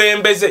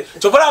bukulembeze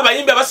kyovolaba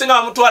abayimbi abasinga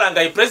bamutwala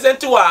nga ye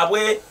president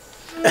waabwe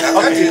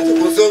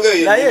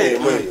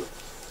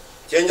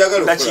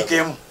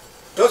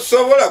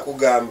tosobola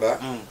kugamba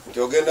nti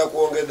ogenda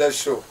kuwongeza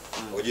show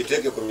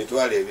ogiteeke ku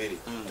mitwalo 2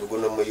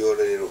 tuguno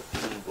muyolerero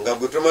nga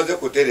gwe tomaze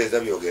kutereeza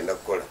byogenda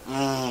kukola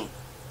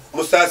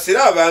musaasire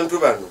abantu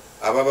bano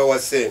ababawa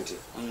sente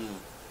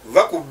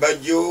va ku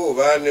Bajjo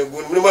oba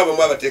mulimu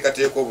abamu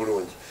abateekateeka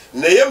obulungi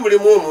naye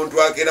mulimu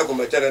omuntu akeera ku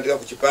makyala ntika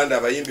ku kipande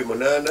abayimbi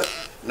 8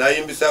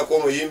 n'ayimbisaako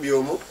omuyimbi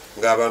omu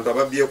ng'abantu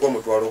ababbyeko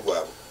omutwalo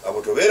gwabwe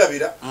abo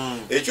tobeerabira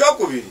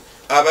ekyokubiri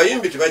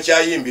abayimbi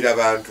tebakyayimbira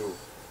bantu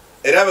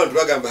era abantu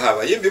bagamba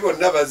abayimbi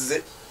bonna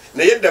bazze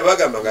naye dda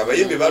bagamba nga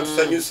abayimbi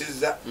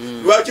batusanyusizza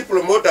lwaki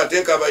promota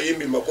ateeka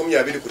abayimbi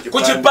 20 ku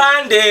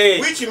kipande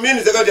which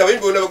means kati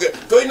abayimbi bonna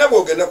tolina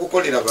bwogenda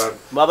kukolera abantu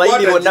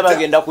abayimbi bonna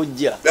bagenda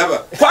kujja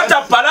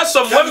kwata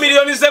palaso mwe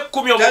milioni ze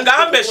 10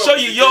 omugambe show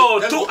yo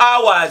 2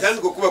 hours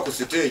tandika okuba ku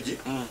stage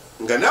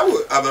nga nawe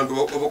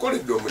abantu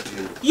obukoledde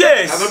omutindo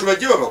abantu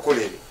bajje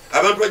babakolere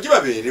abantu bajje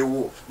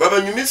babeerewo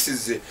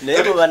babanyumisize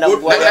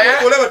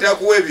olaba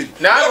takuwa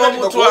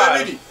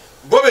 2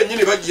 bobe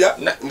nyini bajja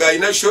nga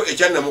ina show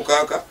echanna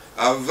mukaka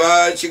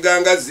ava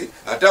kigangazi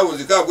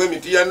atawuzika agwe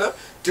mitiyana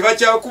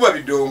tibakyakuba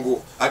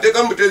bidongo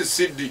ateka mutezi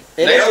CD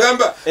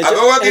nagamba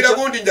abawagira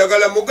gundi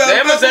njagala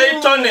mugamba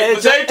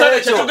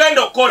Muzayitone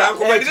chetugenda okukola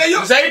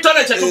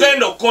Muzayitone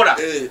chetugenda okukola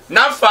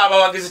naffe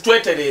abawagizi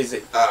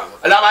twetereze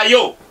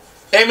labayo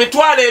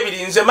emitwalo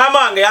ebiri nze mama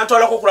wange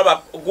yantwalako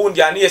okulaba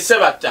gundi ani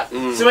yesebatta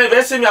simanyi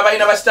besimye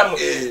abalina basitamu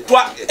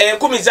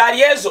 10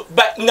 zaali ezo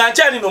nga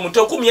nkyalina omuntu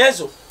 10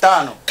 ezo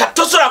 5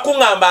 katosola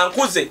kuŋŋamba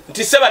nkuze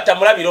nti sebatta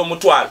mulabira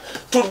omutwalo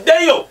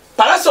tuddeyo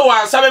palaso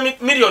wansaba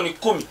miliyoni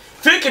 10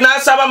 Fiki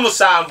nasaba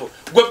 7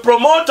 gwe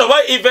promoter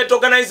wa event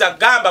organizer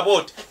gamba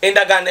bot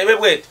endagana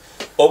ebebwete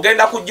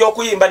ogenda kujja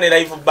okuyimba ne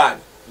live band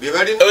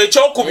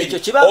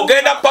ekyokubiri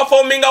ogenda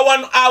performing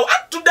 1 hour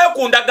today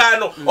ku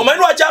ndagaano omanyi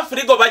lwaki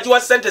Africa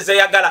bajiwa sente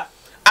zeyagala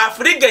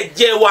Africa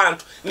je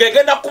wantu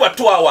ngegenda kuba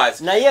 2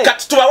 hours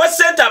kati tubawe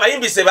sente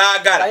abayimbi se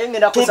baagala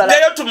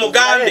tuddeyo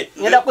tumugambe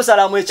ngenda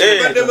kusalamu ekyo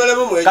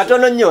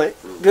katono nnyo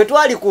gwe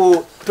twali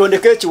ku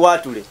tondeka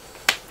ekiwaatule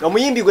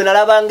omuyimbi gwe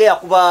nalabanga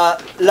yakuba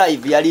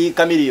live yali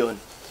Chameleon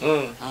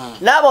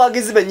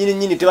n'abawagizi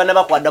bennyini tebana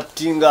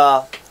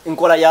bakwadaptinga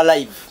enkola ya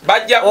live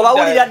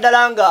obawulira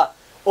ddala nga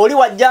oli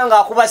wajjanga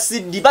akuba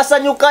CD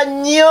basanyuka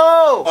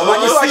nnyo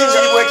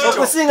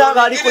okusinga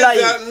nga ali ku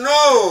live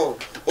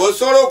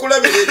osobola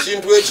okulabira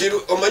ekintu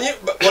ekiru omanyi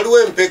waliwo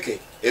empeke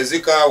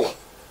ezikaawa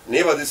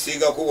naye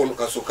bazisiigako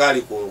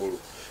kasukaali kungulu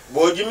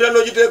bw'ogimira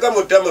n'ogiteeka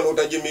mu ttama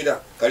n'otagimira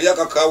kali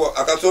akakaawa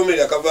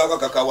akasoomeri akavaako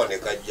akakaawa ne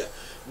kajja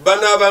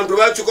bano abantu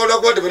bakikola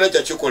kuba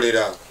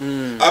tebanakyakikolera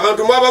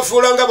abantu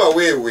mwabafuula nga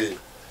baweewe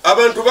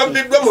abantu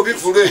babbiddwa mu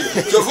bivulu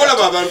ebyo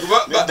kyofolaba abantu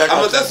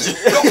amasasi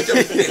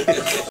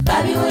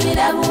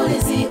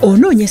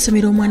onoonya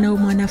essomero omwana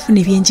w'omwana afuna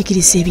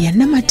ebyenjigiriza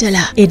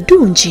ebyannamaddala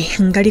eddungi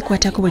nga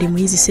likwatako buli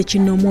muyizi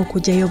ssekinnoomu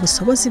okugyayo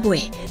obusobozi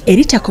bwe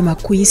eritakoma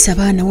kuyisa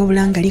baana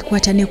wabula nga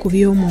likwata ne ku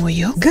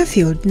by'omwoyo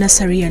Garfield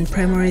Nursery and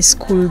Primary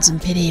Schools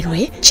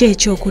Mpererwe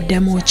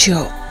ky'ekyokuddamu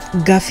kyo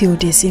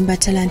Garfield ezimba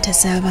talanta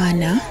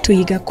z'abaana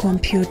tuyiga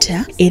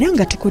kompyuta era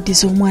nga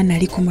tukuddiza omwana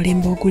ali ku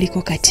mulembe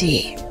oguliko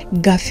kati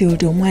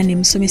Garfield omwana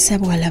emusomesa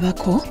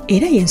bw'alabako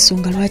era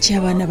y'ensonga lwaki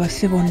abaana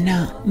baffe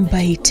bonna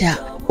mbayita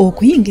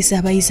okuyingiza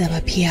abayizi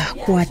abapya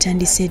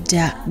kwatandise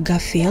dda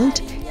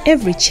Garfield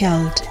every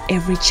child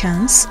every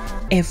chance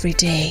every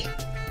day.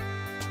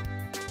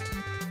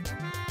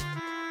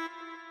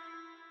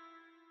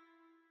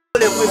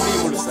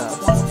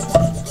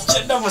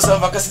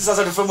 Musava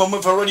kasisa tufemo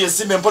mu Florida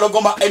simbe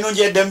mpologoma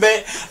enunje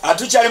edembe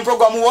atuchali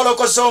programu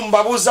wolokoso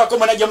mbabuza ko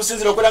manager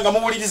musinziro kwelanga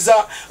mubuliriza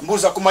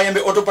mbuza ku mayembe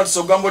auto parts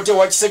ogambote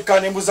wa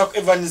kisekane mbuza ku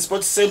Evan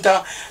Sports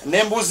Center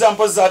nembuza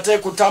mpoza ate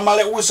ku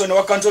Tamale Wilson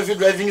wa Country View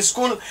Driving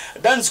School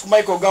dance ku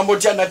Michael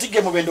Gambotia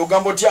natige mubendo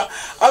Gambotia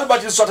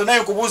Albert Luswata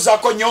naye kubuza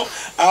ko nyo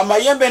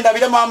amayembe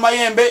ndabire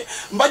amayembe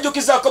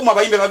mbajukiza ko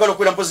abayimbe bagalo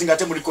kwela mpozi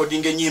ngate mu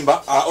recording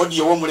enyimba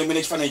audio wo mulembe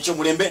nekifana ekyo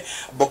mulembe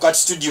Bokat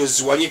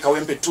Studios wali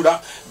kawempe tula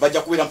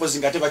bajja kuwira mpozi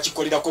ngate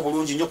bakikolera ko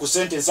bulungi nnyo ku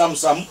sente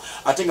samusamu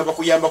ate nga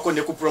bakuyambako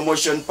ne ku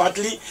promotion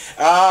partly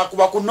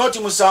kuba ku noti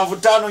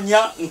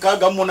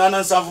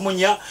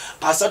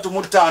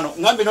 7548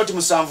 ngambe noti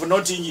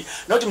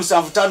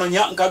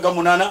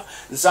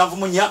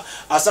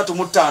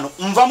 7548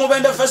 nva mu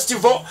bende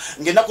festival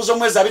ngenda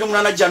kuzomwezi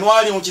 28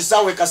 January mu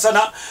kisawe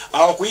kasana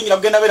okuyingira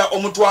kugenda bera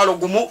omutwalo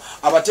gumu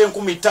abate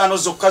 15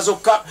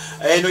 zokka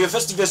eno ye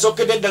festival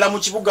sokedde ddala mu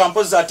kibuga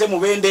mpoza ate mu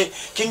bende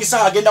King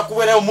Saha agenda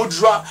kubeera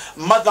omudra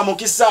Mother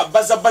Mukisa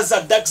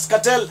Baza Dax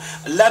Cartel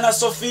Lana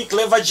Sophie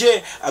Clever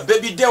J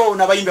Baby Deo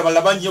nabayimbe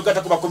balabanyi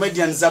yogata kuba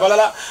comedians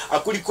abalala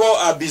akuliko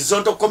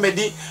Bizonto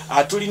Comedy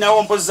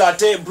tulinawo mpoza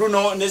ate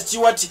Bruno ne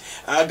Stewart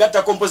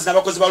gata composer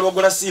nabakozi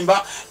balwogola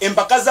Simba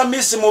empaka za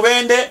Miss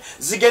Mubende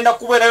zigenda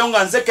kubeerayo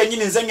nga nze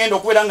kenyini nze ngendo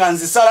kubeera nga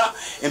nzisala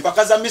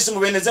empaka za Miss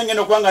Mubende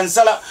zengendo kubanga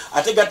nzisala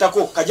ate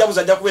gatako kajabu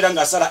za kubeera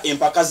nga sala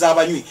empaka za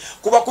abanywi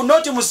kuba ku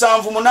noti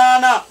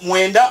 78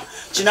 mwenda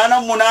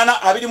 88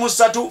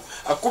 23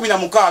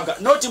 16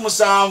 noti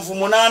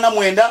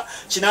 78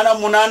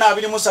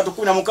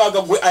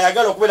 23 gwe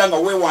ayagala okubeera nga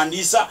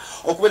weewandiisa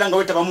okubeera nga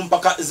wetaba mu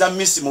mpaka za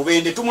Miss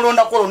Mubende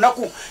tumulonda ko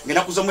lunaku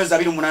ngenda kuzomwezi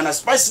 28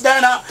 Spice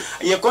Dana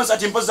ye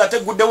concert impoza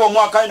ateguddewo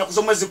omwaka ina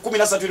kuzomwezi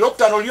 13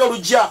 October lyo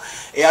lujja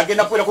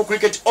agenda kubeera ku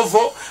Cricket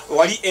Oval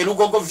wali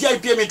erugogo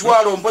VIP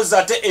emitwalo mpoza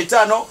ate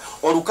 5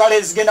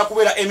 olukale zigenda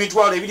kubeera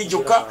emitwalo 2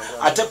 jokka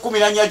ate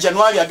 14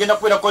 January agenda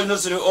kubeera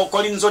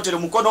Collins Hotel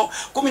mukono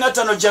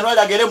 15 January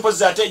agere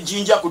mpoza ate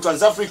Jinja ku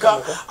Trans Africa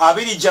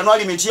 2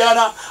 January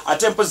Mitiana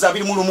ate mpoza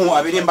 2 mulumu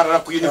abere Mbarara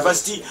ku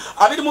University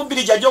 2 mu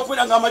bili jajjo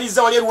kubeera nga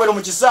amaliza wali eruwero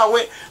mu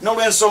kisaawe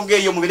n'olwensonga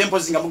eyo mu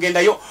birempozi nga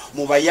mugendayo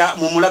mubaya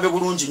mu mulabe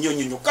bulungi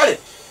nnyo kale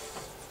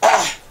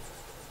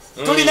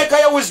tuline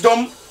Kaye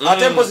Wisdom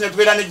ate mpozi ne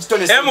tubeera ne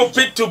Gitone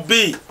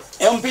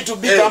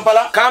MP2B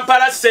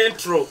Kampala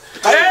Central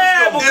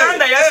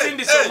Buganda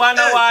yasindise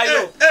omwana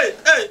waayo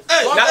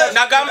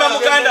nagamba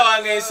muganda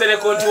wange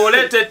nsereko nti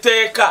olete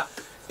teeka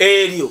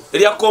eryo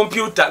erya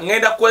kompyuta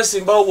ngenda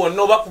kwesimbawo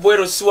wonna oba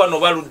kubwero siwa no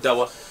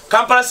baluddawa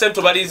Kampala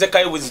Central balize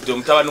Kaye Wisdom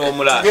mutabani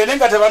w'omulala gende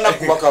nga tebanna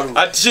kubakalu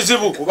ati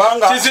kizibu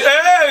kubanga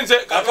nze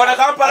akona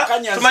Kampala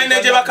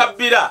tumayine gye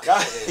bakabbira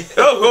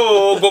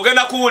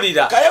gogenda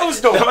kuwulira Kaye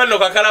Wisdom tabano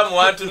kakalamu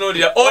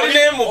wantunuulira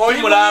olina mu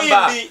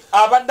mulamba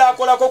abadde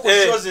akolako ku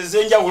shows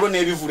ez'enjawulo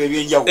n'ebivulu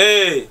eby'enjawulo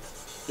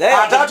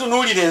ate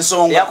atunuulira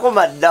ensonga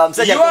yakomadda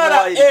omusajja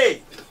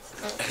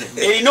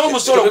erina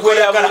omusolo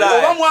gweyagala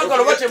oba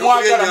mwagala oba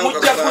temwagala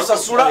mujja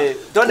kusasula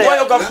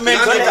kubayo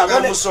gavumenti etanga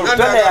omusolo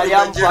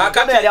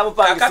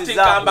kakati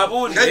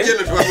kambabuulire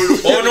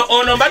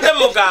ono mbadde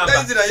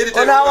mugamba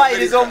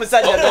onawayiriza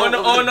omusajja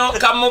ono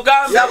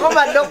kamugambe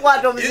yakomadde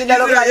okukwata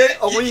omuzindalo kaye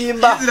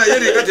omuyimba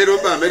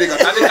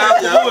kati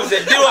kankubuuze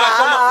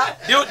diwakoma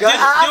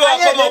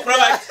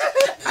okulaba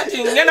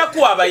ati ngenda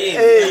kuwa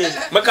abayimbi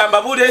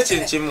mwekambabuulire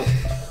ekintu kimu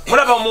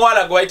mulaba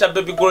omuwala gwe wayita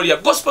Baby Gloria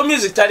gospel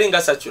music tali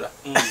nga sachula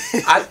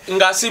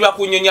nga asiba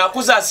ku nyonyi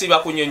akuza asiba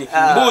ku nyonyi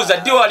mbuuza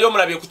ddi wali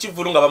omulabye ku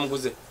kivulu nga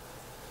bamuguze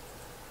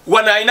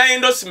wana alina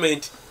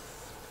endorsement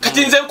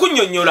kati nze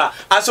nkunyonyola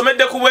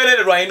asomedde ku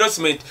bwerere lwa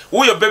endorsement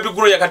wuyo Baby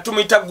Gloria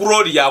katumuyita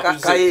Gloria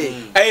akuze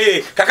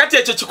kakati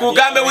ekyo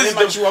kikugambe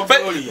Wisdom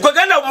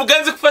gwegenda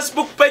obugenzi ku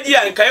Facebook page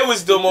yange Kaye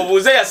Wisdom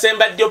obuuze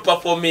yasemba ddyo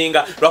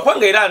performinga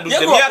lwakwanga era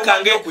nduze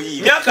myaka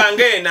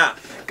ngena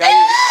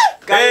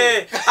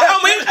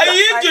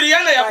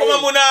Juliana yakoma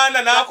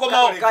munana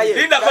nakoma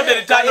linda konde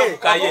litano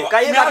Kaye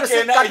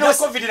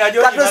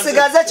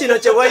katusigaze kino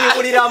kye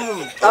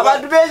weyibuliramu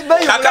abantu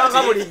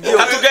beyibulanga bulijjo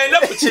katugenda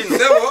ku kino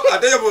sebo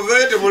ate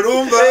yobuvete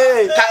mulumba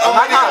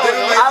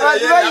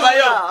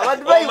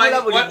abantu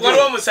beyibula bulijjo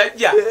waliwo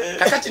omusajja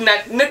kakati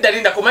nedda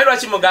linda komairwa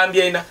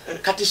kimugambye ina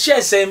kati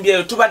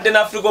shesembyeyo tubadde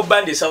na Africa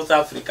Band e South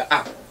Africa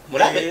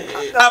mulabe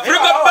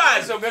Africa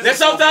Band ne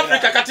South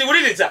Africa kati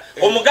uliriza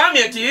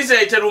omugambye nti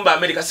Israel terumba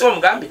America sio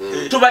omugambye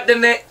tubadde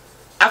ne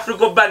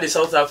Africa Band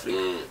South Africa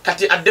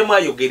kati addemu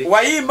ayogere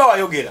wayimba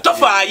wayogera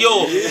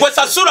tofaayo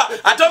kwesasula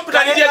ate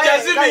omputanirya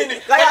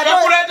jazimini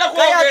akakuleta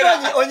kwogera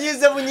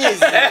onyize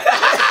bunyize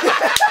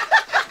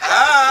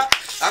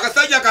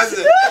akasajja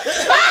kaze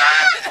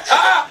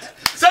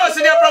sawa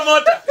senior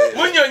promoter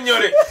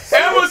munyonyore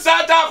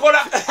emusata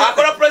akola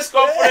press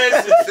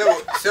conference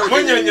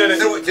munyonyore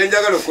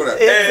chenjagala okola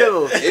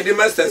edi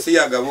master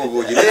siyagabo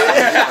obuji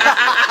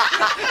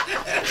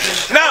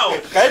now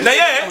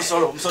naye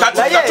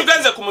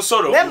katugenze ku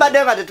musolo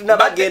nembadde nga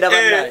tetunabagenda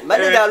bannaye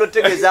madde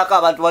alotegezaako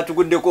abantu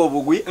batuguddeko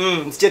obugwi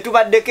nti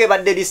kyetubaddeko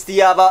ebadde listi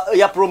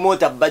ya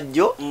promoter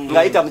Bajjo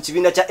ng'ayita mu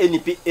kibiina kya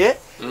NPA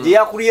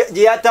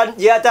gye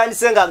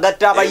yatandise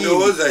ng'agatta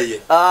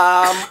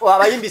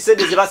abayimbi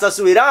sente ze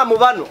basasula era mu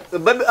bano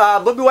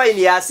Bobi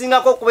Wine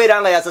yasingako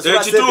okubeera nga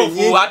yasasula sente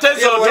nyingi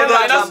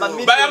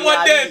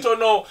bayamwadde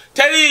entono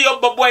teriyo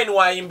Bobi Wine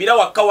wayimbira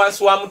wakka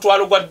wansi wa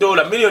mutwalo gwa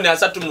 $3 miliyoni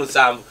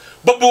 37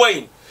 Bobi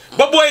Wine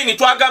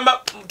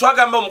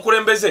twagamba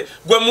omukulembeze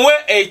gwe muwe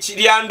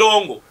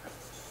ekiryandongo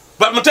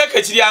bamuteke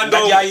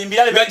ekiryandongo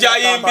nga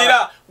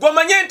gyayimbira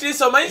gwomanye nti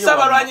somanyisa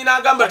abalwanyi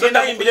n'agamba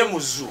twendayimbire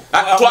muzu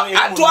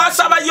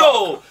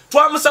twasabayo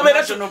twamusaba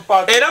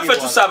era ffe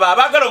tusaba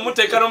abaagala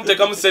omuteeka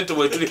n'omuteeka mu sente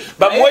bwe tuli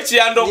bamuwe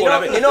ekiyandongo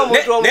olabe nina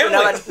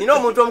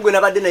omuntu omu gwe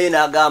nabadde naye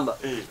n'agamba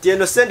ti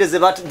eno sente ze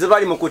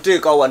bali mu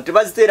kuteekawo wano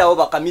tebaziteerawo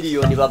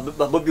bakamiliyoni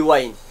ba Bobi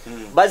Wine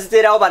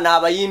baziteerawo bano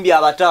abayimbi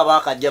abato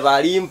abaakajja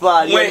balimpa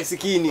ali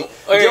omusikini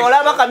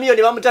gyolaba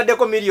kamiliyoni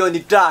bamutaddeko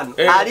miliyoni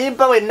 5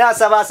 alimpa wenna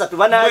asaba 3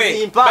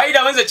 banazimpa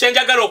bayira wenze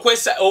kyenjagala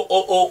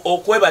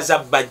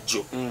okwebaza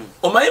Bajjo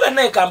omanyi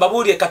bannaye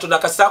kambabuulire Katonda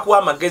kasaakuwa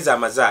amagezi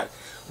amazaali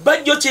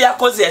Bajjo kye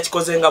yakoze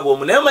yakikoze nga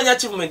bwomu naye omanya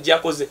achievement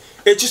yakoze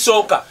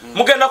ekisooka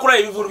mugenda kulaba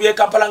ebivulu by'e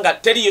Kampala nga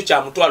teriyo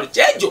kya mutwalo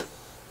kyekyo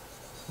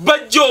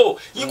Bajjo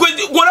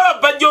gwolaba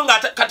Bajjo nga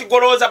kati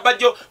golowooza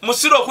Bajjo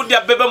musiro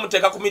okudya bebe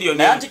muteeka ku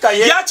miliyoni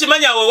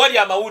yakimanya we wali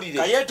amawulire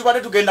naye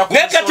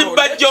kati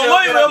Bajjo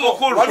omwoyo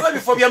omukulu waliwo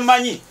ebifo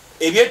byammanyi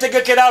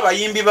ebyetegekera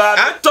abayimbi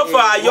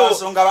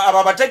basonga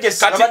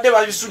ababategesi abadde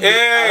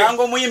babisudde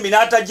alanga omuyimbi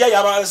n'atajja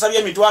yabasabye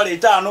emitwalo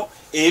 5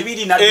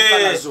 2 nadduka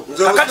nazo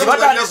kakati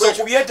batandise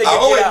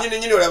okubyetegekera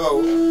nyini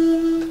olabawo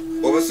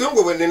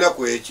obusungu bwe nina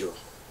ku ekyo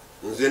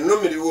nze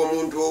nnomiriwa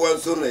omuntu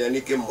owansona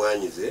yanike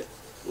mmwanyize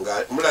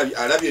nga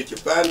alabye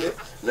ekipande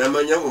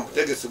n'amanya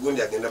omutegesi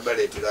gundi agenda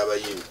baleetera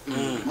abayimbi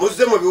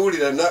muzze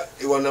mubiwulira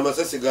wana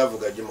amasasi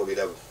gaavuga gye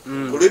mubiraba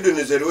ku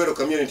lidunize Luwero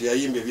community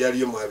yayimbye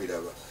ebyaliyo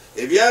mwabiraba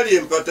ebyali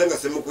empata nga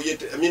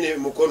semukuyete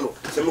mukono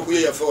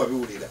semukuye yafa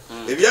wabiwulira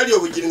ebyali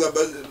obugiri nga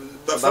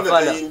bafana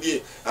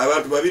tayimbye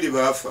abantu babiri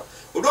baafa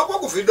olw'okuba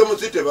kufidde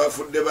omusite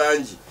bafudde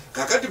bangi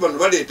kakati bano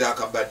baleeta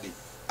akabadi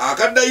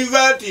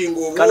akadaivating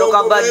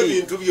obwongo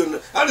bw'ebintu byonna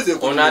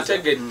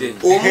onategedde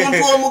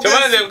omuntu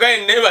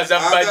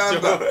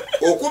omugagamba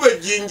okuba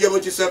ejjinja mu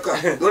kisaka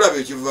nolaba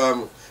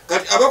ekivaamu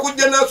kati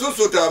abakujja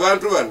n'asuusuuta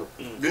abantu bano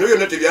bino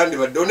byonna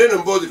tebyandibadde onene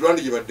mboozi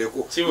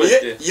twandigibaddeko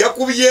naye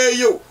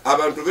yakubyeyo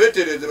abantu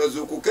beetereze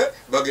bazuukuke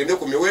bagende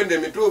ku miwendo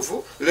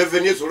emituufu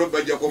reveni esobola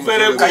bajjako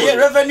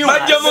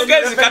bajja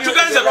mugezi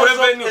katugenze ku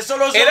reveni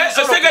era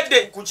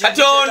osegedde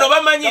kati ono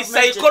bamanyi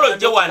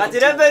psychology wano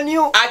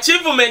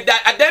achievement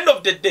at the end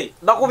of the otegedde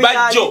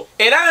Bajjo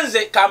era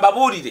nze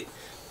kambabulire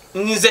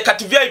nze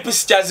kati VIP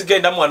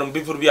sikyazigenda mwana mu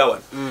bivulu bya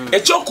wano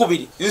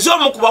ekyokubiri nze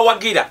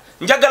omukubawagira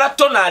njagala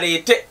tona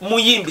aleete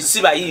muyimbi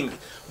si bayimbi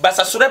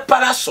basasule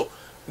palaso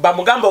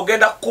bamugamba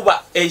ogenda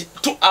kuba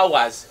 2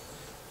 hours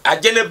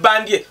ajene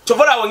bandye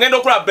chovola wengenda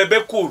okula bebe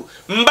cool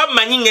mba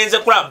manyi ngenze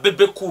kula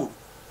bebe cool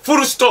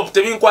full stop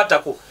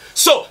tebinkwatako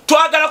so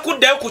twagala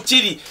kuddayo ku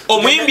kiri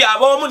omuyimbi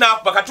abomu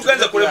nakubaka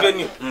tugenze ku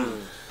revenue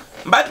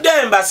mbadde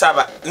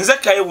mbasaba nze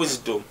Kaye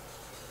Wisdom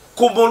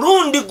ku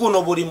mulundi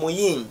guno buli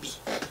muyimbi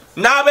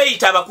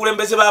n'abayita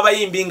abakulembeze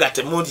b'abayimbi nga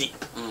temuli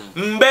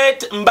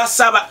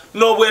mbasaba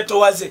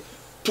n'obwetowaze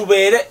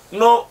tubeere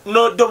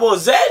no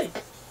doboze eri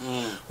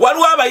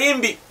waliwo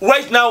abayimbi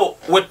right now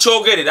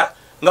wetyogerera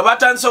nga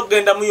batandise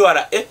okugenda mu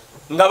URA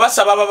nga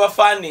basaba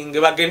babafunding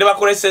bagende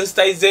bakole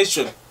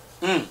sensitization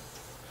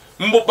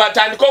mbu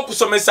batandika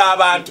okusomesa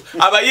abantu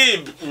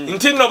abayimbi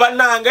nti no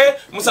bannange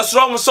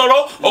musasula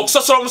omusolo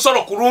okusosola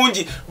omusolo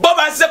kulungi bo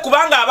bazze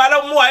kubanga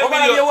abala muwayo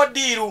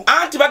milioni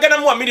anti bagenda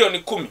muwa milioni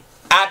 10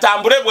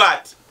 atambule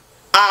bwati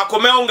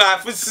akomewo nga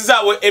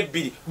afisizaawe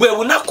ebbiri bwe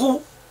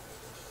bunaku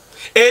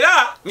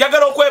era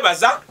njagala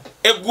okwebaza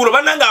eggulo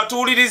bannange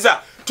atuwuliriza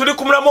tuli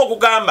kumulamu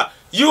okugamba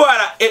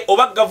URA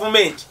oba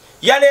government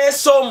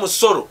yaleese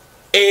omusolo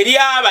eri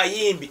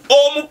abayimbi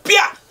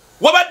omupya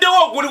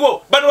wabaddewo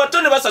oguliwo bano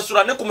batone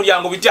basasula ne ku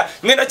mulyango bitya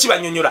ngenda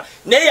kibanyonyola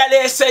naye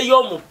yaleeseyo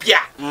omupya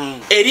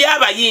eri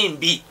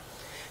abayimbi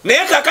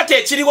naye kakati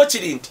ekiriwo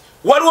kiri nti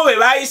waliwo be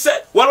bayise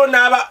waliwo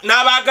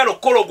n'abaagala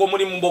okukola ogwo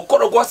omulimu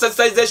mb'okukola ogwa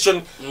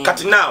sensitization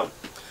kati now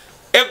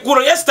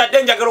eggulo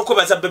yesterday njagala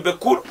okwebaza bebe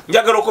cool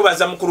njagala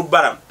okwebaza mukulu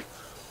baramu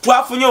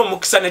twafunye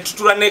omukisa ne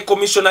tutula ne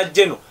commissioner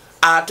general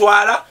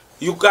atwala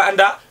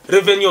Uganda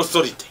Revenue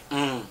Authority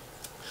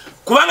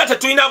kubanga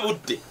tetulina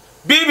budde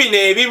bibi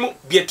n'ebimu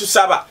bye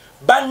tusaba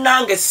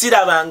bannange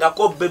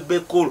sirabangako bebe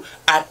cool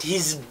at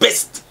his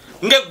best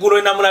ng'eggulo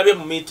enamulabye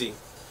mu meeting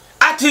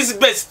at his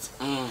best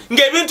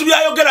ng'ebintu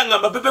byayogera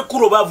ngamba bebe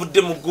cool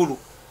bavudde mu ggulu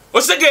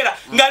osegeera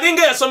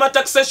ng'alinga yasoma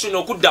taxation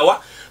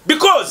okuddawa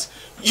because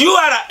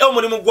URA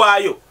omulimu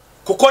gwayo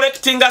ku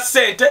collectinga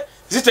sente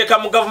ziteeka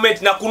mu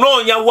government na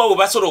kunoonya wawe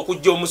basobola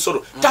okujja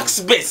omusolo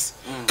tax base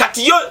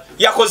kati yo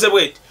yakoze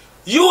bweti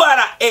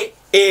URA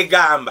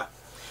egamba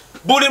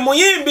buli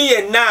muyimbi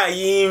yenna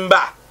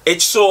ayimba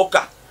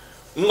ekisooka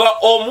nga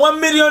omuwa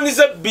milioni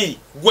ze 2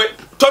 gwe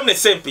tone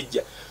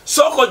sempijja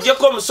sooka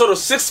ogyeko omusolo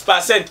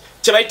 6%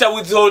 kye bayita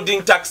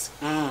withholding tax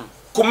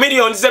ku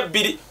milioni ze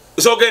 2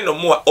 zogenda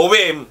omuwa oba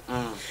emu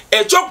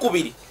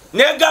ekyokubiri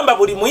negamba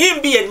buli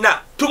muyimbi yenna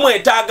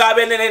tumwetaaga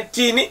abeene ne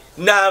tini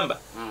namba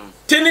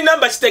tini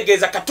namba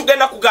kitegeeza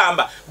katugenda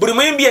kugamba buli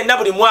muyimbi yenna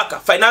buli mwaka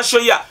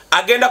financial year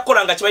agenda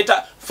kukola nga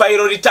kibayita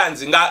file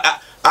returns nga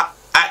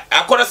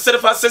akola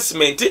self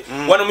assessment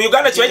wano mu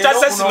Uganda kibayita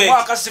assessment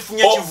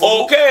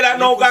okeera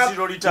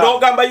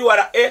n'ogamba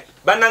URA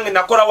bannange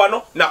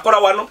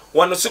nakola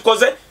wano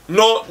sikoze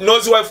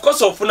nozi wife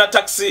course ofuna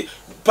taxi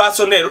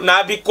personnel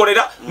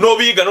n'abikolera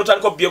n'obiyiga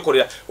n'otandika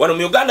obyekolera wano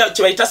mu Uganda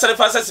kibayita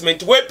self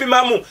assessment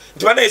weepimamu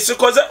nti bana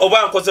esikoze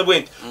oba nkoze bwe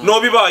nti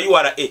n'obibawa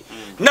URA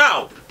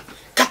now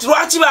kati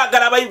lwaki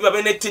baagala abayimbi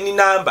babe ne tini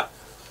namba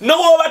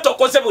n'owoba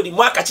tokoze buli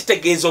mwaka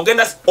kitegeeza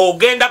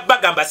ogenda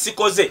bagamba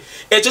sikoze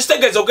ekyo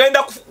kitegeeza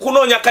ogenda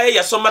kunoonya Kaye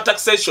yasoma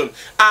taxation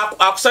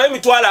akusaba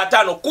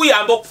 $50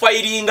 kuyamba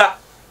okufayiringa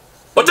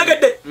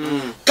otegedde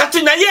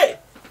kati naye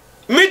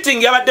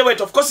meeting yabadde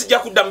bwet of course ijja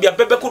kudda mu bya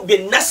bebe cool bye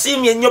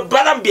nasiimye ennyo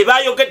balamu bye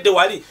baayogedde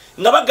wali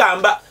nga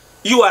bagamba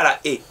URA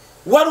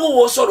waliwo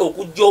woosobola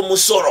okujja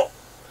omusolo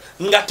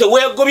nga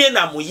teweegobye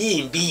na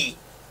muyimbi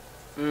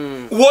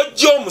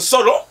wojja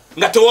omusolo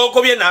nga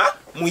teweegobye na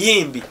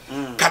muyimbi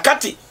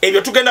kakati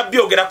ebyo tugenda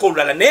byogerako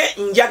olulala naye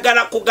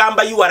njagala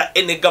kugamba URA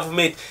ne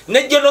government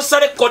ne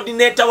genocide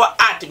coordinator wa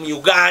art mu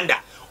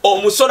Uganda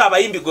omusolo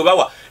abayimbi gwe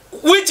bawa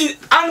which is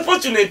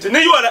unfortunate ne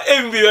URA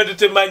ebimbi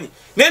byatetemanyi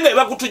naye nga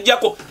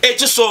bakutujjako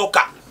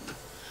ekisooka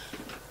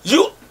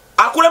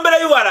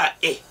akulembera URA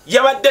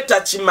yabadde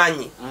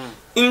takimanyi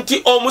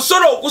nti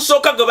omusolo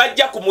ogusooka gwe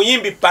bajja ku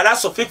muyimbi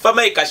Palaso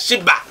Fifamaika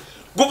Shiba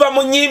guva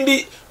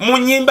mu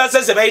nyimba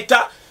ze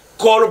bayita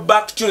call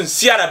back tunes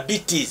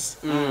CRBTs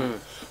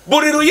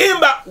buli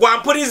luyimba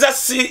gwampuriza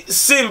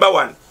simba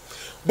one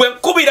bwe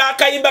nkubira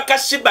akayimba ka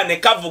Shiba ne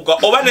kavuga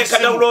oba ne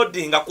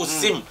kadawloadinga ku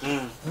simu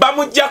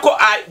bamujjako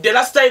the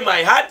last time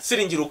I had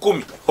siringi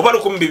 10 oba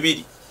 200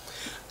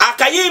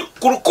 akayimba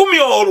ku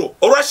 10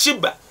 olwa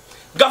Shiba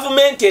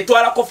government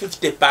etwalako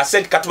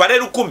 50% katubale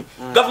 10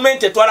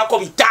 government etwalako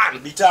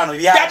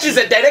 5 that is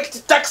a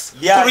direct tax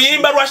ku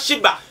luyimba lwa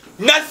Shiba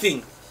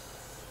nothing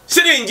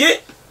siringi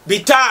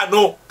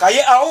 5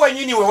 Kaye awo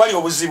wenyini we wali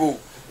obuzibu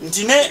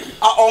ntine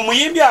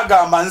omuyimbi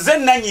agamba nze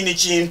nanyini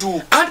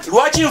kintu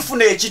lwaki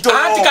nfuna ekitono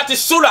anti kati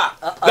sura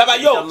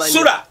gabayo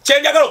sura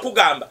kyenjagala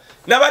okugamba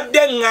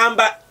nabadde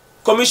ngamba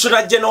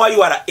commissioner general wa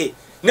URA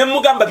ne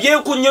mugamba bye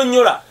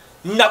kunnyonnyola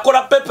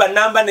nakola paper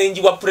namba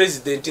nenjiwa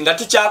president nga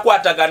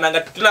tukyakwatagana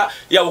nga tutuna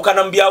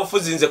yawukana mu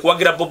byabufuzi nze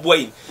kuwagira Bob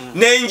Wine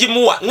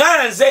nenjimuwa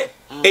nganze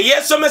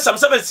eyesomesa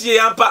Museveni si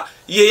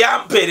ye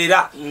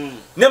yamperera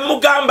ne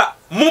mugamba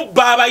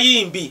mubba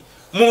abayimbi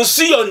mu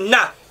nsi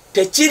yonna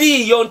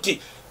tekiriyo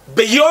nti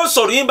Beyonce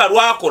oluyimba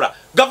Lwakola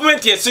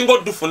government yesinga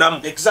oddufunamu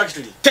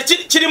exactly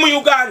kiri mu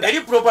Uganda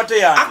eri property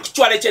yange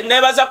actually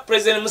kyenebaza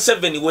President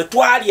Museveni we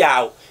twali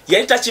awo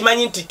yali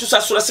takimanyi nti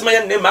tusasula simanya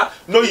nema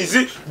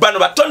noise bano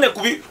batone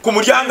ku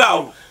mulyango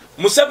awo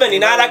Museveni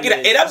n'alagira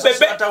era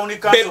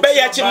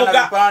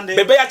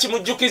bebe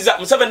yakimujjukiza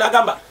Museveni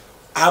agamba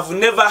I've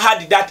never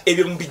had that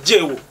ebyo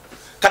mbijewo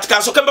katika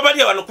nsoke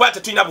mbabali wano kwate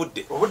tulina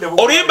budde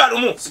oluyimba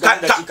lumu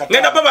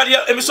ngenda babali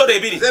emisoro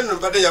ebiri zeno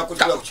mbadde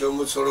yakutula ku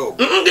kyomusolo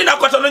ndina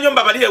kwatono nyo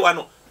mbabali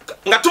wano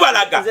nga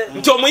tubalaga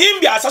nti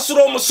omuyimbi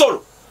asasula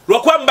omusolo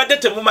lwakuba mbadde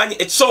temumanyi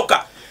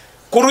ekisooka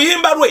ku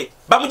luyimba lwe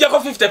bamujjako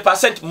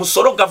 50%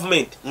 musolo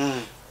government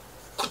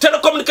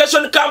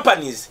telecommunication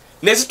companies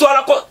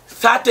nezitwalako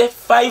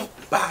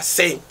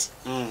 35%.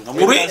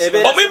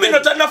 Omuyimbi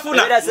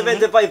notanafuna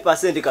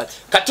 75%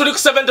 kati tuli ku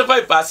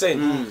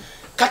 75%.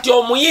 Kati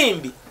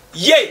omuyimbi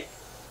ye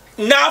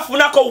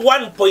nafunako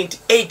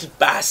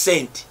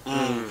 1.8%.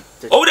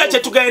 Owulira kye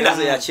tugenda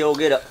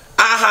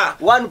aha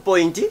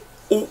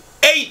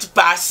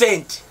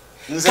 1.8%.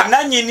 nze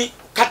nanyini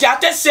kati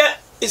ate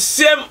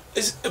same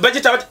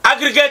budget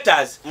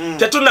aggregators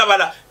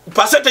tetunabala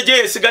percentage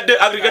yesigadde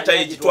aggregator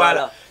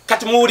yegitwala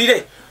kati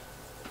muwulire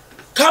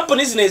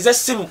companies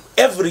nezesimu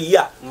every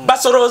year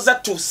basoroza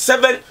to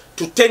 7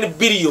 to 10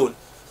 billion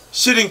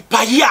shilling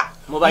per year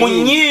mu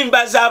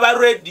nyimba z'aba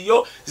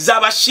radio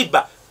z'aba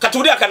shiba kati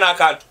uli akana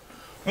akantu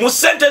mu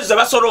sente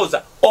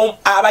zabasoroza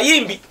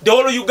abayimbi the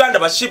whole Uganda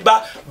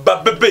bashiba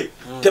babebe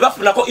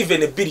tebafunako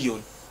even a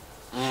billion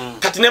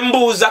kati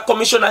nembuuza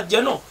commissioner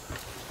general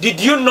did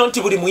you know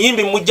nti buli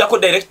muyimbi mujjako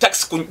direct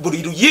tax buli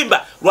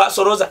luyimba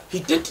lwasoroza he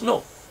didn't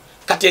know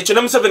kati ekyo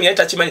ne Museveni yali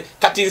takimanyi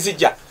kati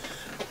nzijja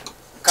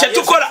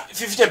chetukola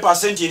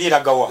 50% iri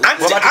ragawa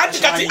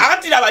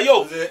anti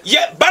labayo ye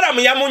baramu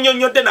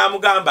yamunyonyodde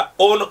namugamba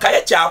ono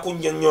Kaye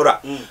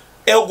kyakunnyonnyola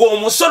ego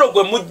omusolo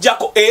gwe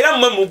mujjako era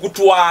mmwe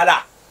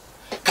mugutwala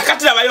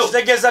kakati labayo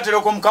kitegeza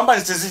telecom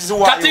companies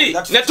teziziwayo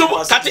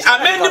kati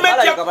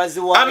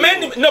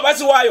amendment no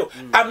baziwayo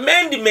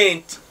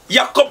amendment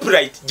ya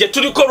copyright je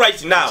tuliko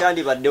right now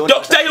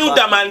Dr.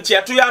 Yudaman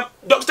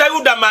Dr.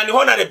 Yudaman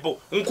honorable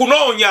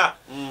nkunoonya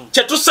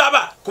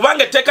kyetusaba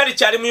kubanga etteka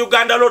likyali mu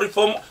Uganda Law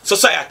Reform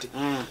Society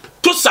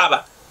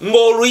tusaba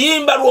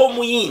ng'oluyimba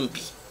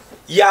lw'omuyimbi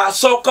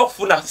yasooka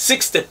kufuna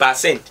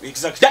 60%.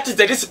 Exactly. That is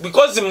the risk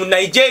because mu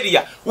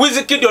Nigeria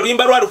Wizkid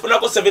oluyimba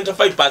lwalufunako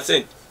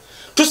 75%.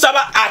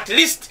 Tusaba at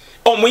least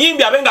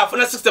omuyimbi abenga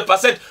afuna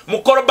 60%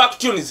 mu callback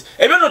tunes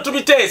ebyo no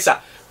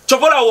tubiteesa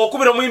chovola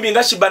wokubira omuyimbi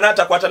nga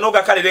Shibanata kwata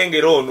noga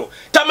kalelengero ono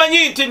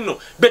tamanyi nti nno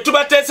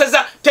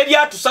betubateeseza teri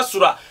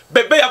atusasula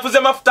bebe yafuze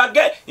mafuta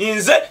ge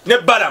inze ne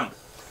balamu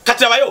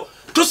kati abayo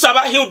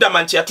tusaba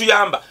Hildaman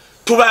yatuyamba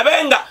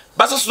tubabenga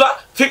basasula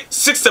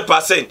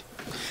 60%.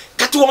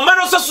 Kati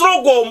womano sasula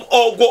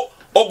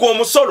ogwo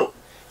omusolo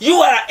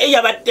URA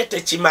yabadde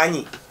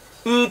tekimanyi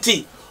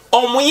nti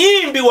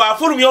omuyimbi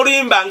wafulumya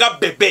oluyimba nga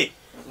bebe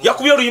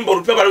yakubye oluyimba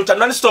olupya luta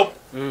non stop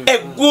a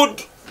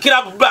good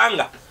club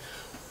banga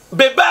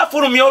bebe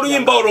afulumya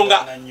oluyimba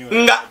olonga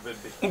nga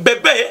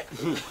bebe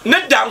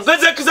nedda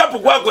ngeze example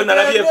gwagwe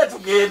nalabye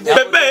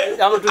bebe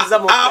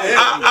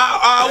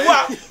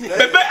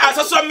bebe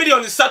asasula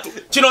million 3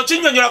 kino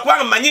kinyonyola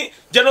kubanga manyi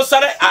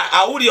genocide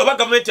awuli oba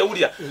government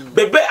ewulira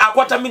bebe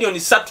akwata million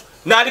 3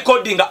 na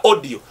recording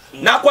audio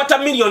na akwata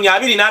million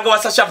 2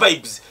 nagawa Sasha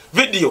Vibes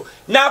video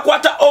na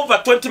akwata over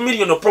 20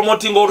 million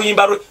promoting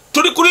oluyimba lwe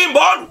tuli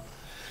kulimba olu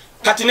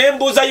kati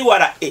nembuuza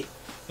URA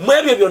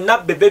mwebyo byonna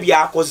bebe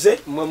byakoze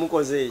mwe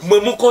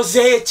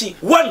mukoze eki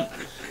one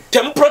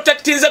tem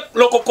protectinze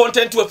local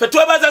content we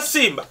twebaza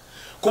Simba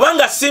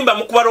kubanga Simba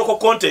mukuba local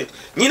content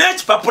nyina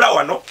ekipapula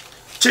wano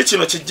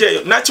kino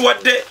kijjeyo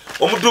nakiwadde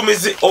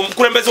omudumizi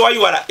omukulembeze wa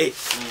URA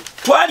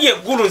twali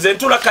eggulu nze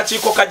ntula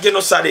kakiiko ka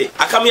genocide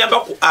akamuyamba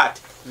ku art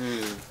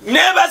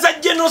nebaza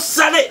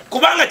genocide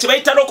kubanga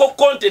kibayita local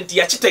content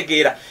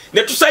yakitegeera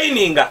ne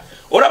tusayininga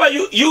olaba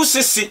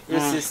UCC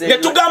ne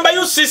tugamba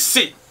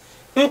UCC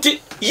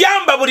nti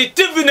yamba buli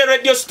TV ne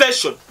radio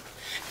station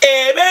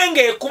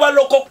ebenge kuba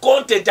local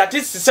content at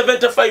least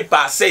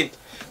 75%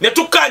 ne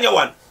tukanya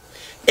wano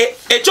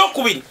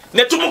ekyokubiri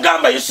ne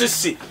tumugamba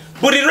UCC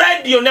buli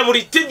radio ne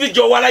buli TV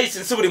jo wa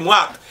license buli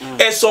mwaka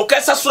esooka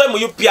esasule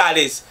mu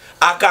UPRS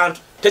account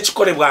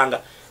tekikolebwanga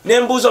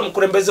nembuuza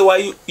omukulembeze wa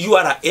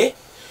URA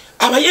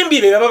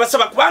abayimbi be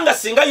babasaba kubanga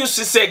singa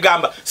UCC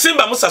egamba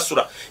Simba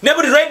musasula ne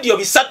buli radio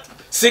bisatu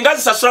singa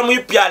zisasula mu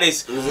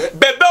UPRS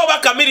bebe oba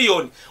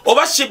kamiliyoni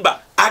oba Shiba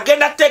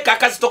agenda teka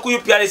akazito ku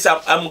UPRS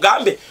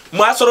amugambe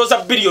mwasoroza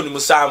billion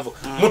 7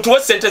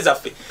 mutuwe sente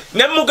zaffe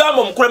ne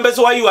mugambo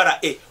omukulembeze wa URA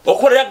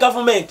okolera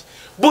government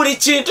buli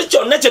kintu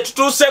kyonna kye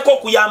tutuuseeko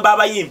okuyamba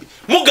abayimbi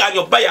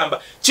muganyo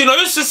bayamba kino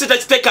UCC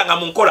tekitekanga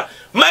mu nkola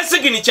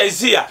masigini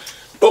chaizia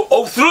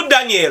through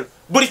Daniel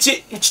buli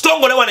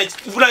kitongole wane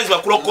vunanyizibwa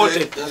ku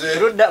content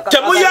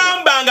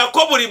temuyambanga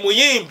ko buli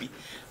muyimbi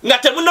nga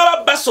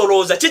temunaba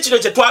basolooza kikino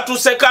kye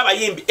twatuuseeko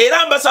abayimbi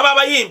era mbasaba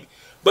abayimbi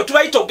bwe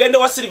tubayita ogende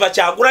wa Silver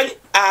Kyagulanyi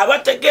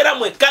abategeera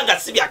mwekka nga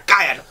si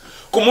byakayana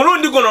ku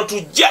mulundi guno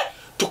tujje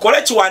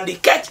tukole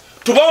kiwandiike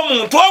tuba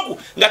omuntu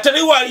ogu nga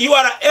teri wa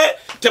URA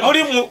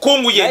temuli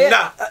mukungu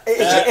yenna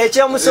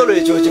ekyomusolo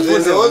ekyo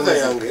kifunze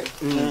yange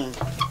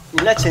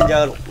nina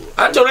kyenjalo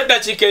anti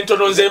olweddakiika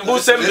entono nze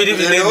mbuuse mbiri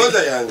binene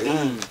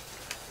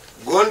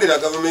gondera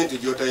gavumenti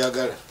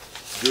gyotayagala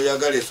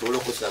gyoyagala esobole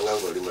okusanga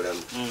nga oli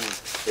mulamu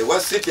ewa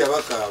siti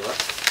abakaaba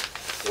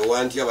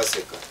ewantya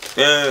baseka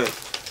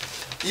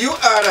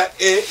URA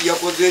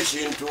yakoze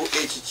ekintu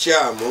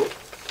ekikyamu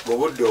mu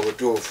budde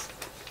obutuufu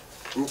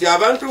nti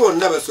abantu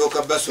bonna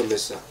basooka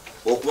basomesa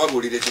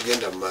okubabuulira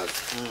ekigenda mu maaso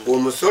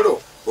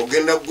omusolo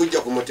ogenda kugujja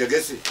ku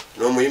mutegesi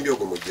n'omuyimbi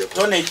ogwo muggyeko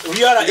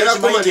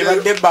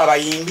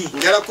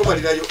njala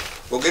kumalirayo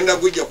ogenda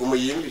kugujja ku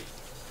muyimbi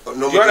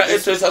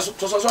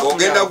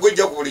ogenda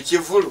kugujja ku buli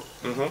kivulu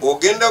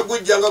ogenda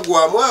kugujja nga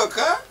gwa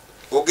mwaka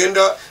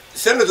ogenda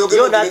sente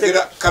zogenda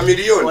kutegera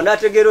kamiliyoni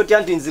onategeera otya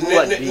nti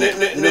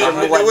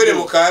nzimuwere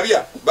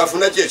mukaabya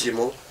bafuna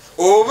kyekimu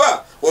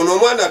oba ono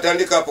omwana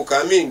atandika apo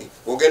kamingi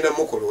ogenda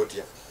mukola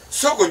otya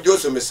soko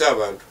gyosomesa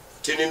abantu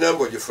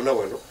tininamba ogifuna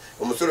wano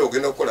omusolo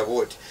ogenda kukola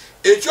bwoti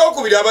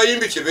ekyokubiri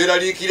abayimbi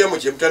kyebeeraliikiremu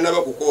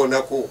kyemutanaba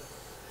kukoonako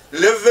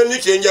leveni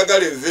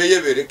kyenjagala eveeyo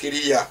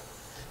eberekiriya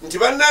nti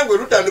bannange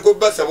lutandika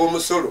okubasaba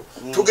omusolo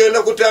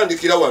tugenda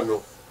kutandikira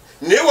wano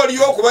naye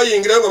waliyo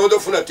okubayingira nga maze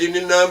okufuna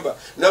tini namba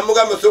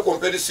namugamba soko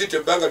mperi siiti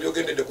ebbanga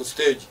lyogendedde ku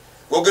stage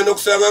ogenda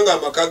okusanga nga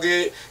amaka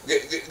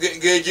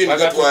gejini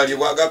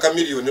gatwalibwa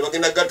agakamiliyoni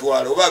bagenda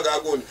gatwala oba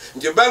agagundi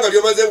nti ebbanga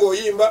lyomaze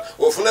ngaoyimba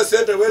ofuna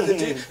sente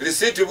bweziti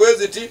lisiiti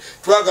bweziti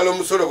twagala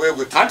omusolo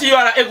bwegweti anti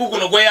yoala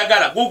eguguno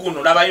gweyagala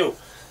guguno labayo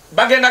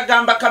bagenda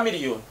gamba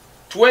kamiliyoni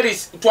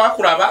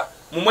twakulaba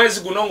mu mwezi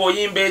guno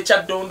ng'oyimba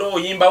ekyaddondo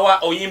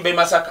oyimba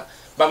emasaka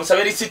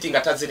bamusabe risiti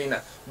nga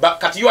tazirina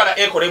kati URA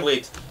ekole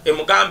bweti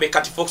emugambe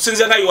kati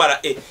fokusinze nga URA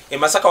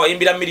emasaka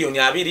wayimbira miliyoni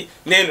 2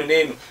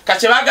 nenu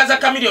kati bagaza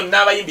kamiliyoni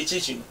n'abayimbi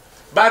kikino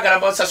bagala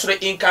basasule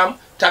income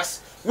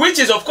tax which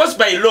is of course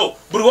by law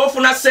buli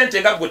wofuna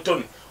sente nga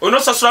gwetoni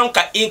onosasula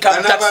nka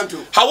income tax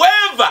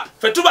however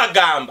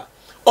fetubagamba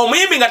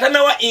omuyimbi nga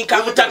tanawa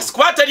income tax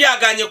kuba tali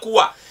aganye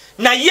kuwa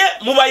naye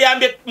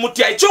mubayambye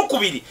mutya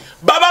ekyokubiri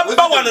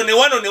baba wano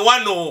ne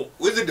wano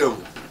wisdom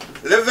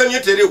revenue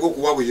teri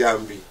okukuwa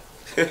buyambi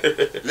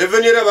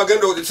revenue era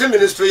bagenda si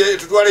ministry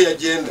tutwale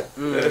agenda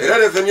era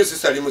revenue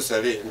sisali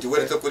musale nti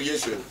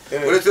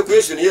wealth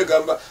creation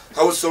yegamba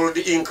household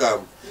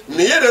income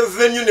niye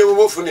revenue ne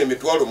bofuna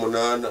emitwalo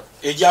 8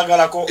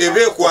 ejagalako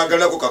ebe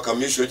kwagalako ka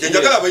commission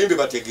kyenjagala abayimbi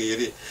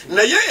bategeere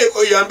naye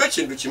oyambe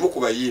kintu kimu ku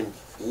bayimbi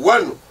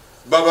wano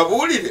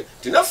bababuulire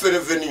tinaffe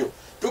revenue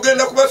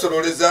tugenda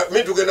kubasololeza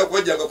tugenda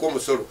kubajjanga ko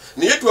omusolo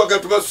niye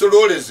twagala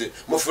tubasololeze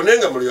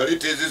mufunenga mu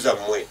royalties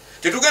zammwe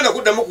tetugenda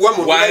kuddamu kuwa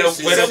muntu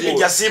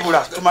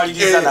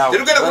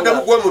tetugenda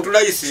kuddamu kuwa muntu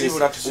license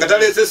nga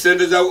taleese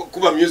sente za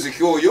kuba music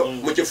oyo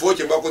mu kifo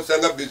kye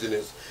bakozesanga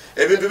business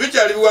ebintu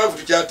bikyali biwanvu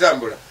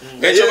tukyatambula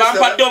ekyo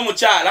bampadde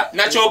omukyala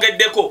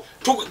nakyogeddeko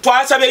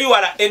twasabye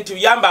URA nti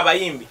uyamba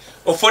abayimbi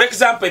for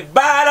example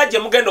baala gye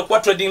mugenda okuwa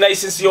trading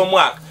license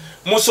y'omwaka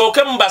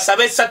musoke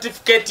mbasabe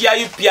certificate ya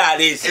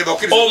UPRS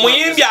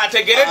omuyimbi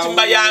ategere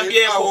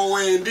timbayambyeko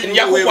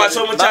nja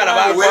kukwasa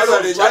omukyala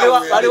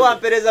bali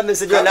wampereza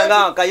message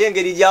nanga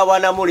kayengeri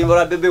jabwana mulimbo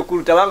la bebe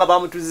kulu tabanga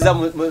bamutuziza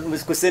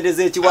mu sente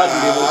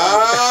z'ekiwadulemo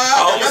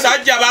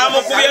omusajja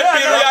bamukubye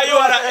piro ya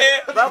URA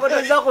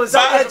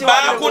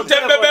bakutte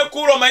bebe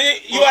kulu manyi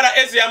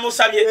URS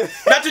yamusabye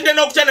natujja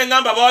n'okukyana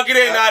ngamba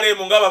bawagire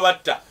NRM ngaba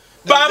batta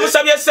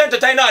bamusabye sente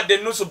talina wadde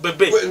nusu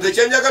bebe nze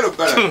kyenjagala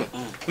obbala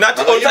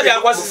nati omusajja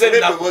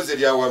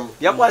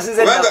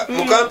yakwasize banga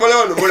mu Kampala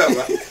wano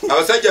mulaba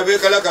abasajja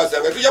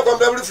beekalakasanga tujja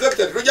kwambala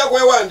reflector tujja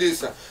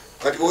kwewandiisa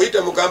kati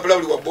oyita mu Kampala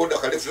buli wa boda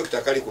ka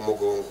reflector kali ku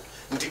mugongo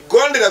nti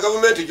gondera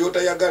gavumenti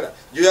gyotayagala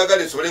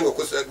gyoyagala esobole nga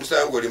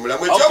okusanga oli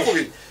mulamu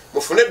ekyokubiri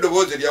mufune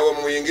eddoboozi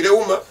eryawamu muyingire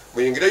UMA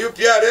muyingire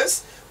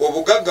UPRS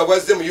obugagga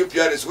bwazze mu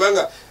UPRS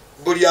kubanga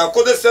buli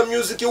akozesa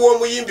music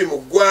w'omuyimbi mu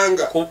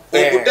ggwanga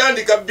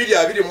okutandika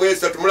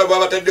 2023 mulaba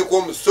abataddeko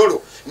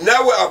omusolo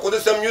nawe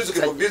akozesa music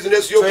mu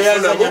business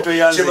y'okufunamu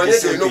kimanye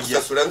tulina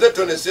okusasula nze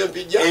tone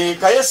sempijja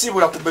Kaye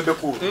siibula ku bebe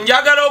kulu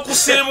njagala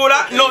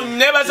okusiibula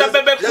nebaza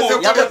bebe kulu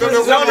njagala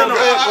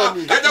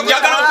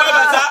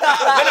okwebaza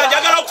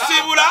njagala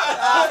okusiibula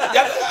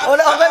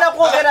ogenda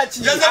kwogera ki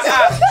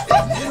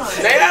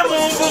naye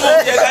mungu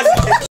mubyegazi